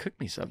 you got to cook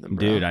me something,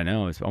 bro. Dude. I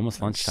know, it's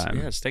almost lunchtime.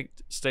 Yeah,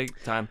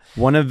 steak time.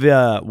 One of the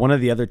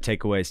other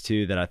takeaways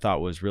too that I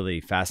thought was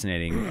really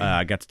fascinating.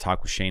 I got to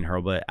talk with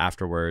Hurlbut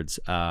afterwards,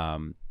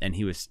 and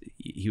he was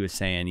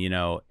saying, you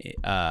know,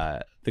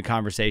 the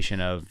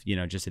conversation of, you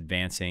know, just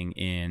advancing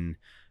in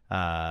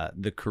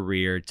the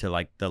career to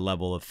like the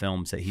level of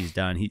films that he's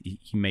done. He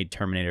made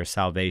Terminator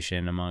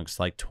Salvation amongst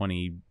like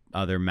 20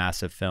 other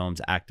massive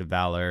films, Act of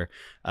Valor,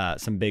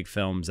 some big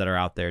films that are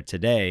out there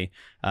today.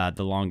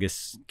 The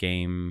Longest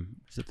Game,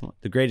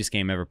 the Greatest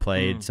Game Ever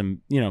Played,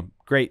 some, you know,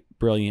 great,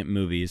 brilliant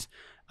movies.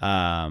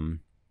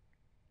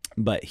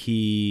 But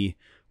he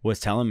was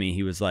telling me,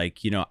 he was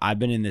like, you know, I've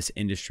been in this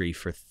industry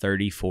for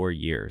 34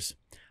 years.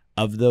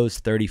 Of those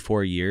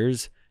 34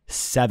 years,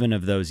 7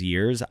 of those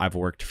years I've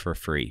worked for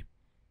free.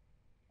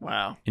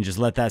 Wow. And just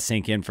let that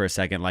sink in for a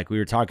second. Like we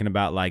were talking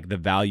about like the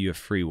value of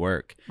free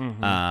work,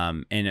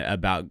 and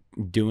about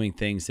doing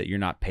things that you're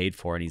not paid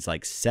for. And he's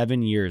like,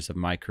 7 years of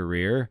my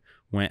career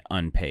went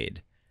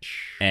unpaid.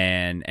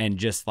 And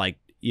just like,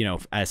 you know,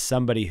 as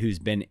somebody who's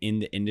been in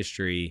the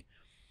industry,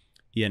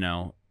 you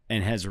know,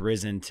 and has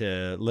risen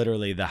to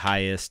literally the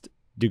highest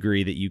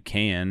degree that you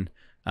can,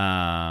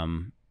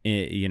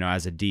 you know,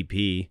 as a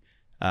DP,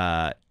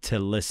 to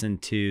listen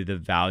to the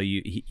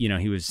value, you know,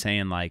 he was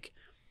saying like,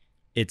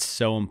 it's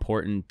so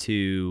important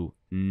to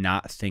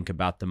not think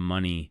about the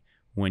money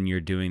when you're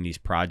doing these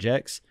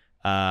projects,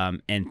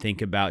 and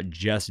think about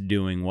just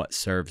doing what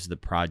serves the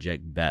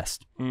project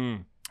best.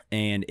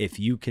 And if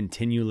you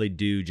continually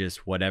do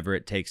just whatever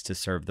it takes to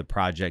serve the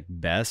project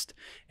best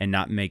and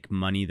not make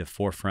money the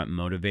forefront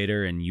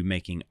motivator and you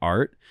making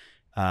art,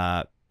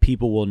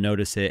 people will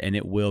notice it, and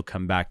it will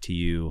come back to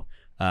you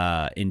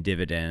in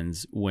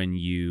dividends when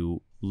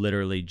you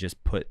literally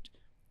just put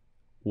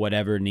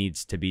whatever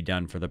needs to be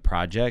done for the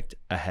project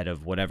ahead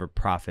of whatever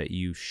profit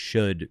you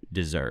should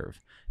deserve.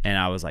 And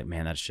I was like,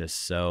 man, that's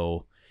just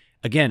so,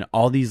 again,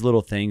 all these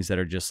little things that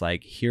are just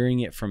like hearing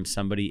it from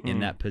somebody in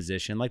that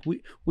position. Like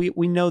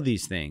we know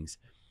these things,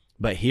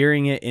 but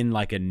hearing it in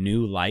like a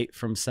new light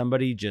from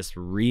somebody just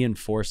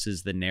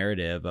reinforces the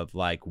narrative of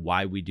like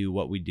why we do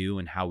what we do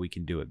and how we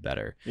can do it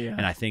better. Yeah.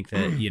 And I think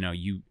that, you know,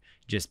 you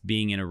just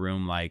being in a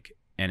room like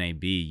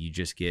NAB, you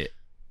just get,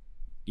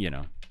 you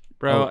know,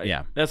 bro.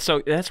 Yeah. That's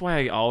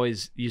why I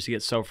always used to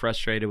get so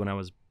frustrated when I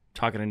was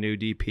talking to new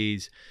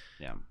DPs.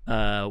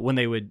 Yeah. When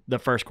they would, the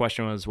first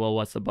question was, well,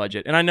 what's the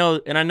budget? And I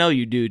know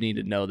you do need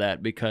to know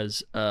that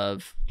because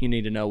of, you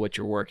need to know what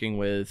you're working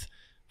with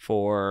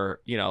for,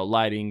 you know,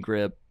 lighting,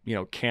 grip, you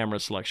know, camera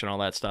selection, all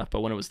that stuff. But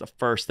when it was the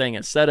first thing,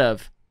 instead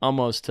of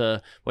almost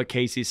to what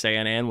Casey's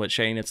saying and what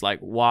Shane, it's like,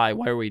 why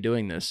are we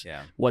doing this?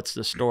 Yeah. What's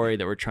the story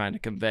that we're trying to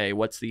convey?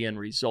 What's the end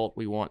result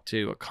we want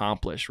to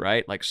accomplish,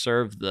 right? Like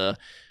serve the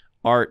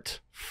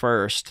art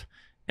first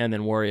and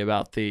then worry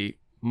about the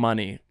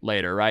money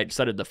later, right?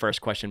 Instead of the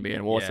first question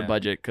being, well, what's the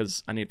budget?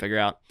 Because I need to figure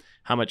out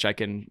how much I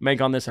can make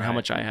on this and how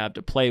much I have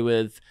to play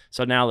with.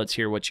 So now let's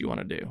hear what you want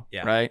to do,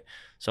 right?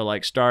 So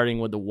like starting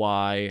with the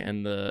why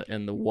and the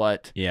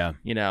what,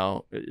 you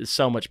know, is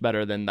so much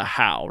better than the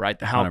how, right?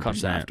 The how 100%.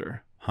 Comes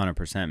after.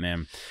 100%,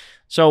 man.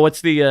 So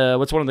what's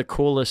one of the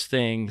coolest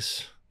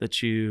things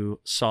that you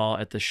saw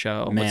at the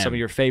show? Man. What's some of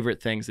your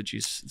favorite things that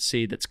you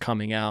see that's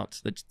coming out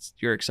that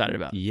you're excited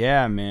about?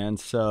 Yeah, man.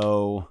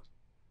 So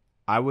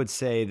I would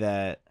say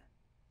that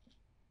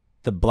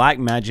the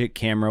Blackmagic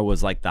camera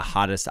was like the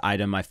hottest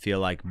item, I feel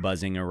like,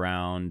 buzzing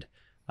around.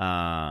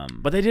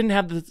 But they didn't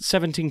have the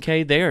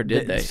 17K there,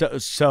 did they?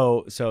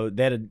 So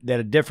they had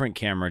a different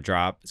camera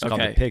drop. It's called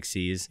the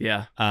Pixies.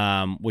 Yeah.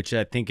 Which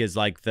I think is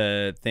like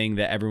the thing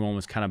that everyone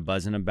was kind of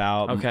buzzing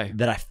about. Okay.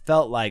 That I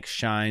felt like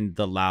shined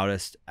the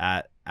loudest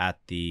at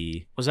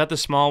the. Was that the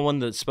small one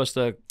that's supposed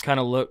to kind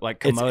of look like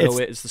Komodo?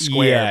 It's the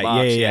square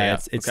box. Yeah.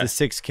 It's the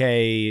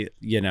 6K.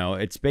 You know,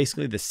 it's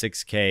basically the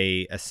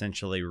 6K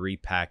essentially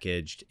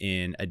repackaged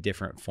in a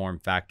different form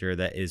factor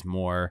that is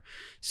more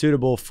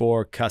suitable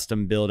for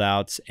custom build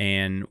outs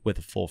and with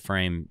a full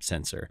frame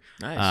sensor.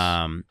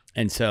 Nice.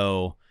 And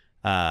so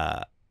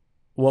what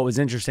was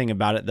interesting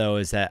about it though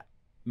is that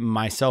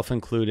myself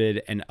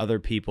included and other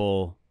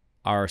people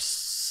are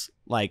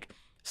like,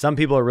 some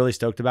people are really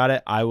stoked about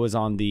it. I was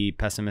on the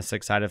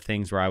pessimistic side of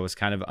things where I was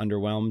kind of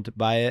underwhelmed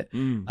by it,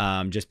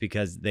 just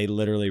because they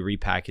literally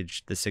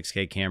repackaged the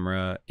 6K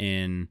camera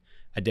in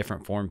a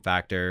different form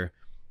factor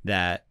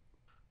that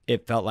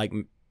it felt like,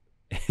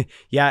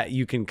 yeah,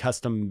 you can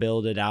custom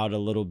build it out a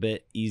little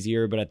bit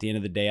easier. But at the end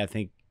of the day, I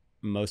think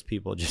most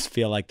people just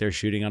feel like they're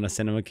shooting on a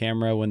cinema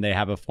camera when they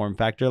have a form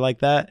factor like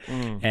that.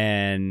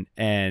 And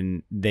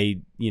they,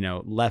 you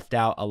know, left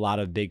out a lot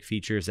of big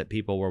features that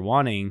people were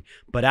wanting.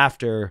 But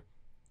after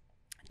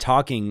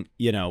talking,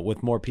 you know,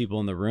 with more people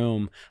in the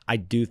room, I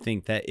do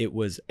think that it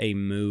was a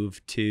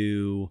move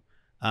to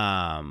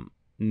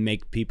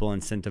make people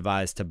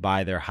incentivized to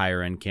buy their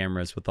higher end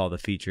cameras with all the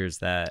features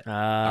that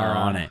are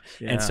on it.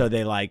 Yeah. And so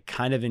they like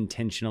kind of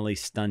intentionally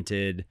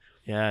stunted.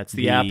 Yeah, it's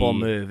the Apple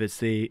move. It's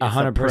the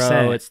 100%.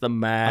 Pro, it's the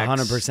Max.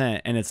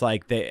 100%. And it's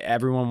like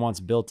everyone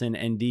wants built-in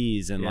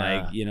NDs and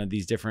like, you know,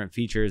 these different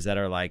features that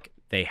are like,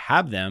 they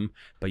have them,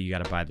 but you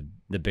got to buy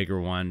the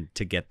bigger one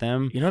to get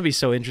them. You know, it'd be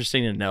so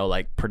interesting to know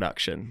like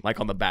production,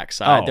 like on the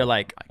backside. They're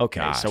like,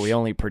 okay, so we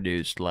only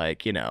produced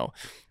like, you know,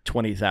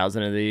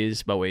 20,000 of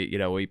these, but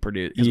we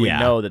produce because we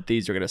know that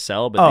these are going to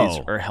sell, but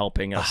these are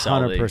helping us sell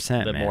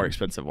the more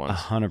expensive ones.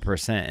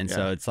 100%. And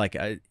so it's like,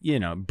 you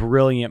know,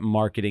 brilliant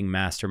marketing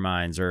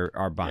masterminds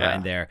are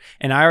behind there.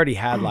 And I already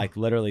had like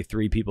literally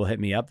 3 people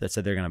hit me up that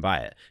said they're going to buy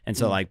it. And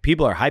so like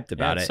people are hyped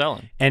about it.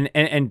 Selling.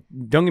 And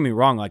don't get me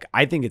wrong, like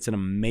I think it's an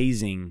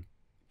amazing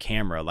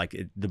camera. Like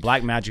the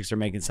Blackmagics are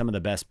making some of the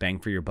best bang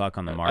for your buck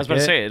on the market. I was about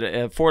to say,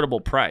 an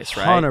affordable price,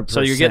 right? 100%. So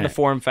you're getting the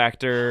form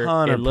factor.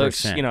 100%. It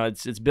looks, you know,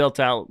 it's built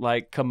out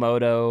like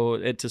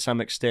Komodo to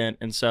some extent,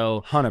 and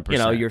so 100%. You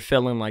know, you're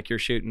feeling like you're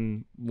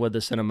shooting with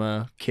a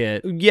cinema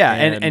kit. Yeah,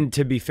 and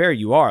to be fair,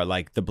 you are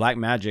like the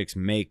Blackmagics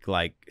make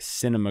like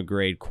cinema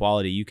grade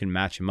quality. You can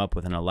match them up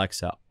with an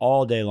Alexa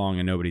all day long,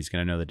 and nobody's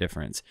gonna know the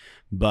difference.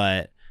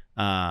 But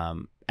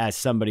as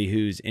somebody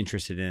who's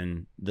interested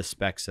in the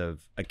specs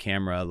of a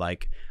camera,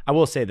 like I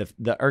will say the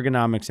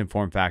ergonomics and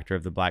form factor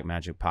of the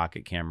Blackmagic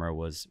Pocket camera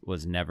was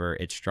never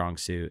its strong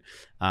suit.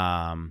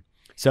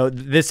 So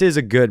this is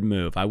a good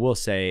move. I will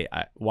say,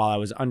 while I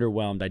was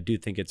underwhelmed, I do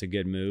think it's a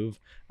good move.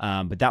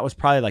 But that was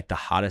probably like the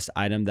hottest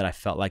item that I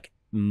felt like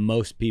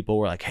most people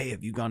were like, hey,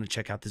 have you gone to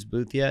check out this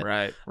booth yet?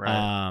 Right.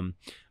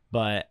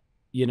 But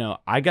you know,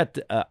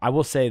 I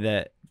will say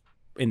that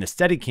in the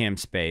Steadicam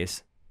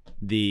space,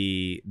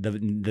 the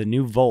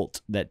new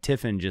Volt that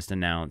Tiffin just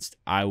announced,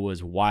 I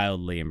was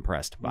wildly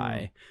impressed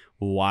by,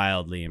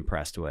 wildly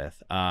impressed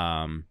with.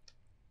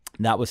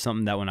 That was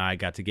something that when I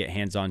got to get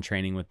hands-on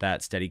training with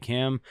that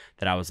Steadicam,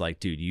 that I was like,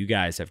 dude, you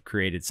guys have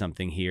created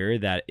something here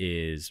that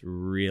is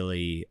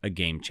really a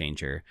game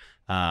changer.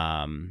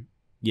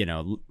 You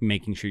know,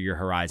 making sure your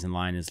horizon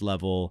line is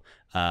level,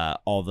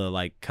 all the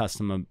like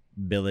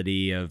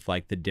customability of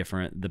like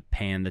the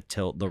pan, the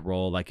tilt, the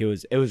roll, like it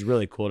was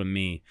really cool to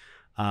me.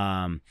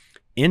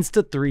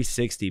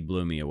 Insta360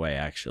 blew me away,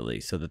 actually.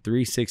 So the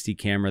 360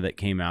 camera that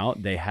came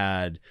out, they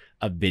had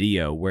a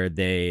video where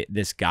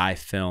this guy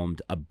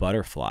filmed a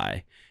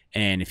butterfly.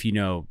 And if you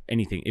know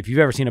anything, if you've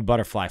ever seen a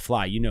butterfly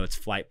fly, you know its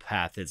flight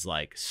path is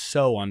like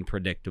so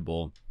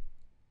unpredictable.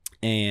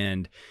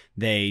 And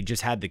they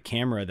just had the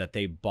camera that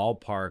they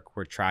ballpark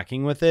were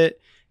tracking with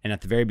it. And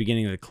at the very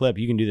beginning of the clip,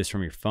 you can do this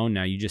from your phone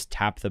now. You just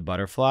tap the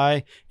butterfly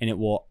and it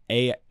will,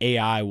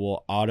 AI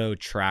will auto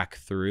track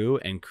through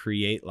and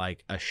create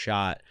like a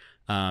shot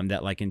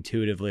that like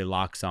intuitively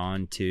locks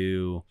on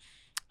to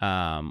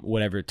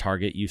whatever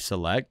target you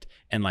select.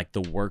 And like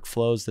the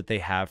workflows that they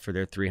have for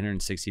their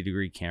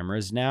 360-degree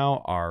cameras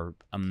now are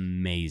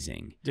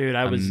amazing. Dude,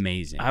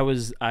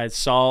 I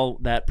saw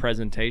that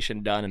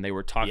presentation done, and they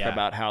were talking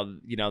about how,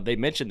 you know, they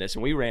mentioned this,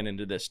 and we ran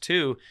into this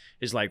too,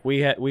 is like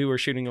we were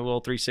shooting a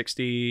little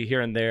 360 here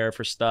and there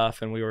for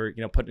stuff, and we were,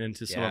 you know, putting it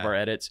into some of our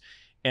edits.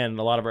 And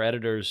a lot of our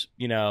editors,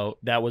 you know,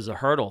 that was a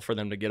hurdle for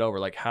them to get over.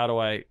 Like, how do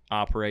I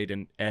operate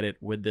and edit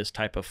with this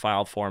type of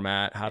file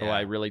format? How do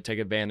I really take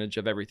advantage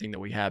of everything that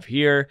we have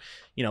here?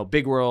 You know,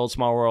 big world,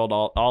 small world,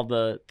 all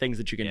the things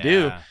that you can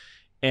do.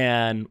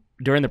 And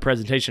during the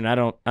presentation, I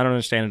don't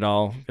understand it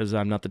all because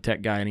I'm not the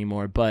tech guy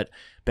anymore. But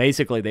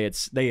basically,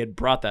 they had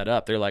brought that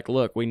up. They're like,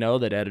 look, we know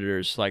that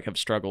editors like have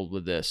struggled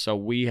with this, so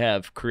we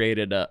have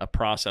created a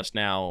process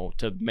now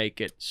to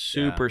make it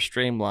super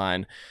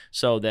streamlined,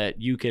 so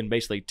that you can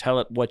basically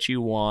tell it what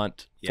you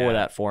want for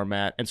that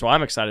format. And so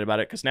I'm excited about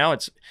it because now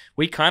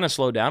we kind of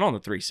slowed down on the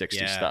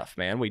 360 stuff,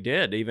 man. We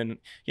did. Even,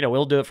 you know,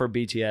 we'll do it for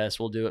BTS,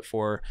 we'll do it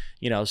for,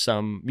 you know,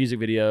 some music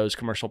videos,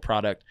 commercial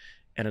product,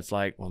 and it's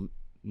like, well,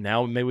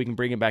 now maybe we can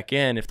bring it back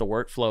in if the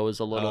workflow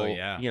is a little,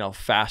 you know,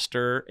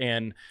 faster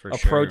and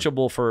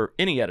approachable for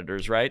any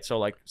editors, right? So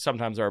like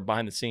sometimes our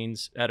behind the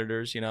scenes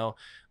editors, you know,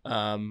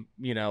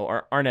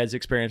 aren't as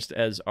experienced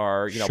as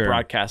our, you know,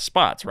 broadcast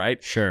spots, right?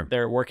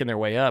 They're working their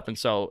way up. And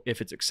so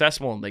if it's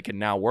accessible and they can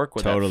now work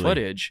with that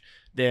footage,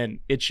 then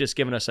it's just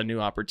given us a new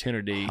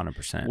opportunity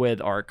 100% with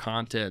our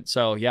content.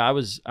 So yeah,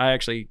 I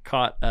actually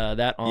caught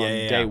that on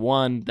day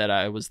one that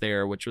I was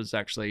there, which was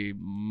actually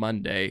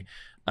Monday.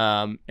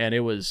 And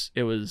it was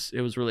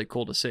really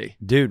cool to see.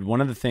 Dude,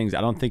 one of the things, I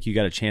don't think you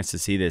got a chance to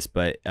see this,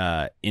 but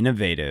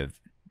Innovative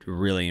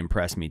really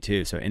impressed me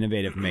too. So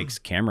Innovative makes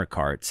camera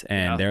carts,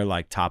 and they're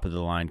like top of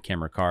the line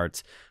camera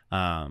carts.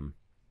 And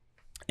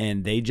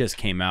they just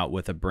came out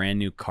with a brand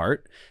new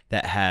cart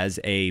that has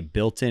a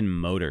built-in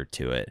motor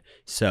to it.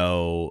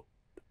 So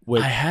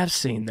I have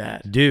seen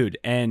that, dude,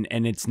 and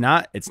it's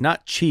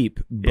not cheap,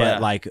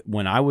 but like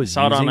when I was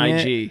saw using it on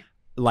IG,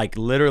 like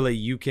literally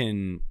you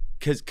can,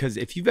 because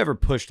if you've ever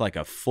pushed like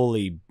a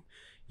fully,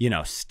 you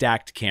know,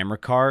 stacked camera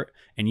cart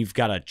and you've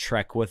got to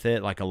trek with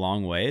it like a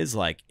long ways,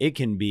 like it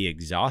can be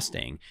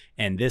exhausting.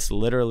 And this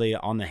literally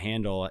on the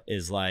handle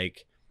is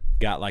like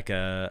got like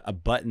a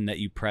button that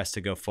you press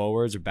to go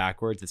forwards or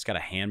backwards. It's got a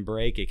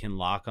handbrake. It can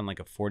lock on like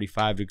a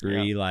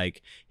 45-degree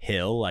like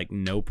hill, like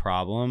no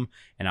problem.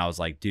 And I was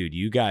like, dude,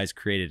 you guys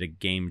created a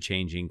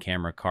game-changing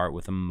camera cart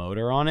with a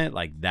motor on it.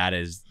 Like that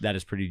is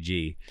pretty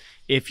G.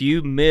 If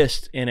you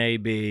missed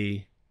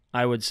NAB,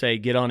 I would say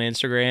get on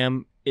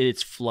Instagram.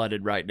 It's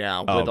flooded right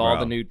now with all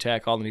the new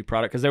tech, all the new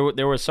product. Because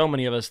there were so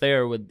many of us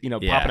there with, you know,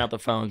 popping out the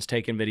phones,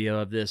 taking video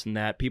of this and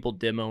that, people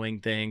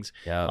demoing things.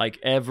 Like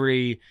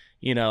every,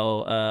 you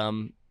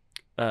know,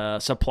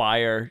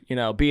 supplier, you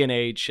know,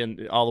 B&H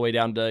and all the way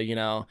down to, you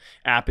know,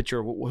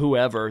 Aperture,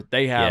 whoever,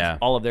 they have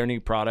all of their new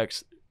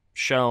products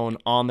shown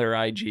on their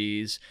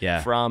IGs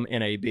from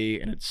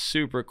NAB, and it's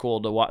super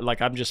cool to watch. Like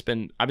I've been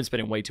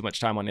spending way too much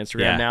time on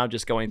Instagram now,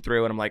 just going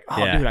through, and I'm like,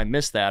 oh dude, I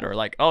missed that, or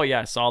like, oh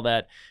yeah, I saw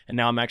that, and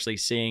now I'm actually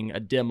seeing a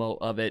demo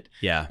of it.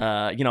 You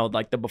know,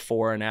 like the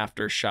before and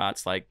after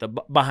shots, like the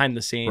behind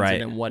the scenes,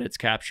 and then what it's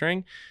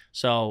capturing.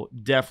 So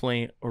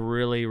definitely a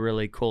really,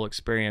 really cool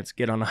experience.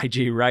 Get on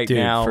IG right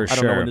now. I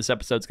don't know when this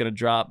episode's going to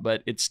drop,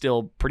 but it's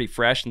still pretty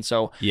fresh. And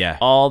so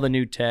all the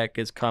new tech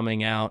is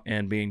coming out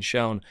and being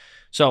shown.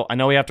 So I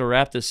know we have to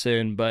wrap this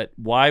soon, but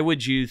why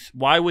would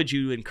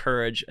you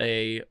encourage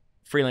a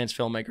freelance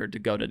filmmaker to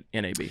go to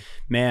NAB?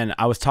 Man,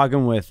 I was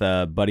talking with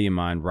a buddy of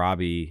mine,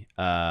 Robbie,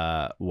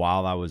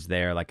 while I was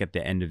there, like at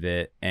the end of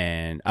it,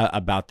 and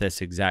about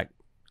this exact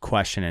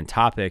question and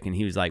topic. And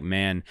he was like,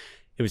 man,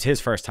 it was his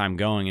first time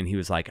going, and he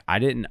was like, I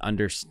didn't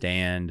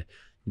understand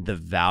the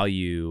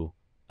value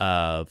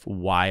of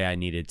why I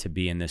needed to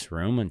be in this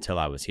room until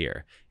I was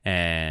here.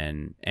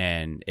 And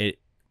it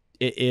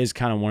is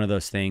kind of one of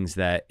those things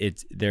that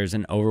there's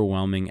an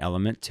overwhelming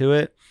element to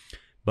it.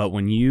 But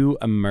when you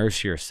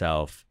immerse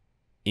yourself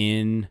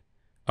in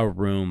a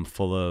room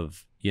full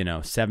of, you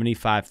know,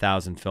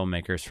 75,000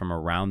 filmmakers from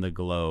around the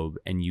globe,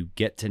 and you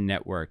get to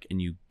network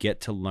and you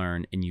get to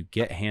learn and you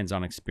get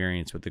hands-on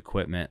experience with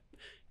equipment,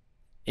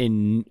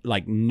 in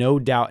like no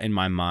doubt in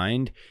my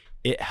mind,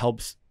 it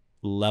helps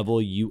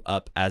level you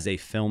up as a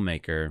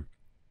filmmaker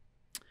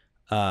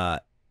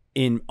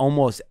in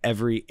almost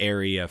every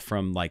area,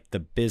 from like the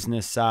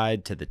business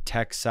side to the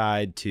tech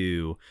side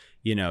to,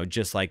 you know,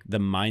 just like the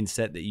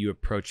mindset that you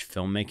approach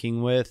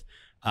filmmaking with.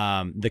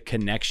 the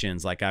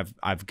connections. Like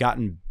I've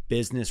gotten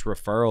business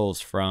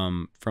referrals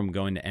from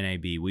going to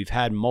NAB. We've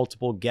had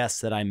multiple guests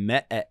that I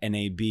met at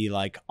NAB,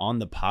 like on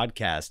the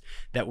podcast,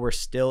 that we're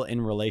still in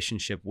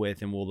relationship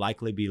with and will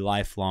likely be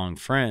lifelong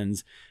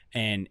friends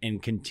and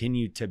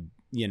continue to,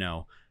 you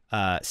know,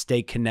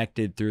 stay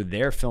connected through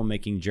their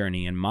filmmaking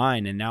journey and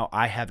mine. And now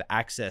I have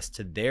access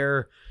to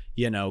their,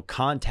 you know,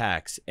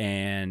 contacts,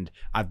 and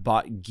I've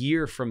bought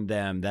gear from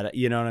them that,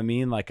 you know what I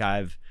mean? Like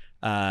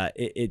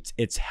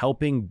it's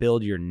helping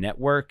build your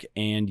network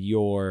and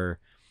your,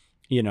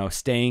 you know,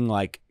 staying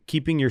like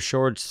keeping your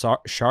swords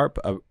sharp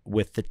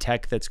with the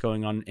tech that's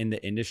going on in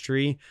the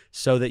industry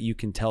so that you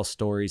can tell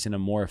stories in a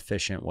more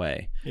efficient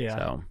way. Yeah.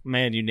 So,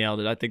 man, you nailed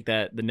it. I think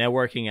that the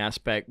networking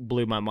aspect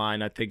blew my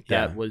mind. I think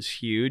that was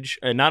huge.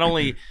 And not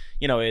only,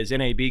 you know, is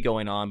NAB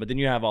going on, but then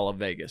you have all of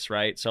Vegas,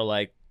 right? So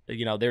like,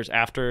 you know, there's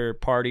after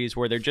parties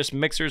where they're just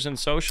mixers and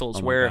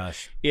socials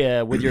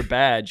yeah, with your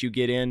badge, you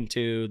get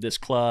into this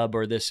club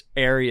or this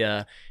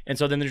area. And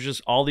so then there's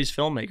just all these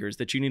filmmakers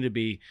that you need to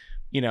be,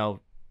 you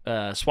know,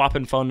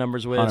 swapping phone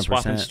numbers with, 100%.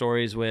 Swapping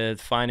stories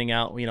with, finding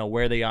out, you know,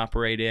 where they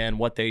operate in,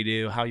 what they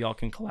do, how y'all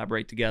can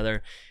collaborate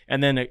together.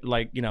 And then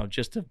like, you know,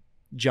 just to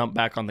jump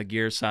back on the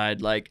gear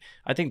side, like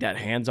I think that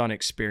hands-on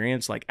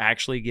experience, like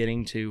actually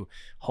getting to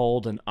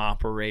hold and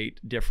operate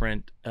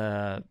different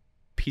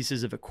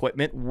pieces of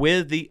equipment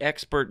with the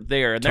expert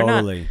there.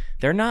 And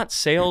they're not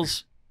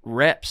sales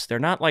reps. They're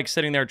not like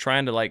sitting there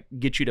trying to like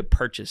get you to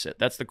purchase it.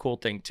 That's the cool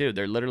thing too.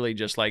 They're literally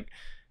just like,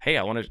 hey,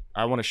 I want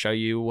to show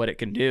you what it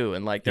can do.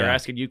 And like, they're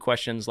asking you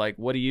questions like,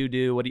 what do you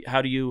do?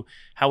 How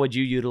would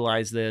you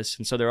utilize this?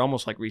 And so they're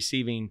almost like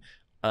receiving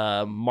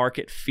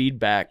market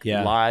feedback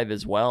live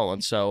as well.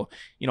 And so,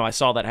 you know, I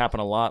saw that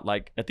happen a lot,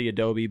 like at the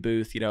Adobe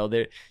booth, you know,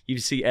 you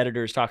see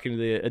editors talking to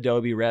the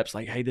Adobe reps,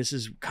 like, hey, this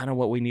is kind of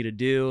what we need to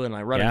do. And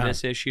I run into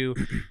this issue.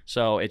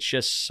 So it's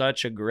just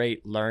such a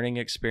great learning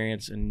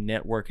experience and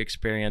network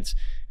experience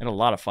and a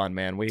lot of fun,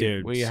 man.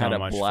 We had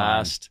a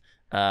blast.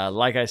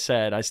 Like I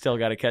said, I still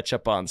got to catch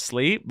up on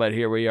sleep, but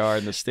here we are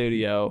in the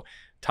studio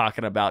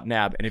talking about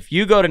NAB. And if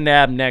you go to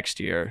NAB next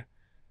year,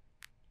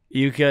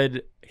 you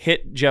could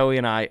hit Joey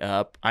and I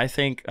up. I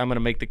think I'm going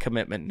to make the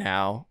commitment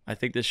now. I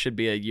think this should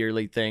be a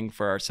yearly thing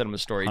for our Cinema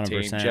Story 100%.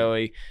 Team.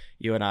 Joey,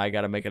 you and I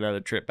got to make another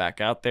trip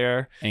back out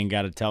there. Ain't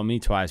got to tell me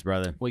twice,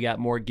 brother. We got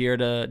more gear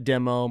to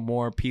demo,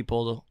 more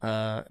people,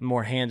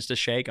 more hands to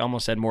shake. I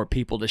almost said more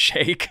people to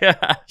shake.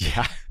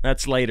 Yeah.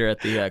 That's later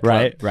at the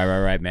club.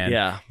 Right, man.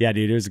 Yeah. Yeah,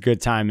 dude, it was a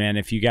good time, man.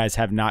 If you guys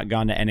have not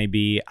gone to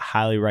NAB,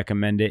 highly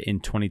recommend it in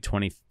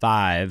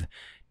 2025.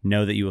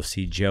 Know that you will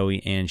see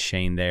Joey and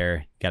Shane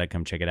there. Got to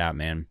come check it out,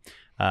 man.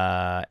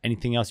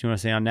 Anything else you want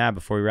to say on NAB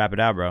before we wrap it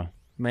out, bro?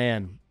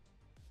 Man.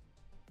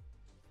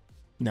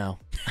 No.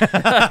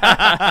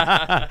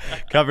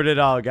 Covered it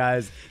all,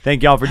 guys.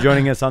 Thank y'all for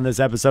joining us on this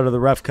episode of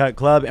the Rough Cut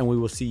Club, and we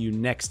will see you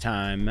next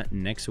time,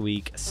 next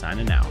week.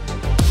 Signing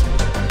out.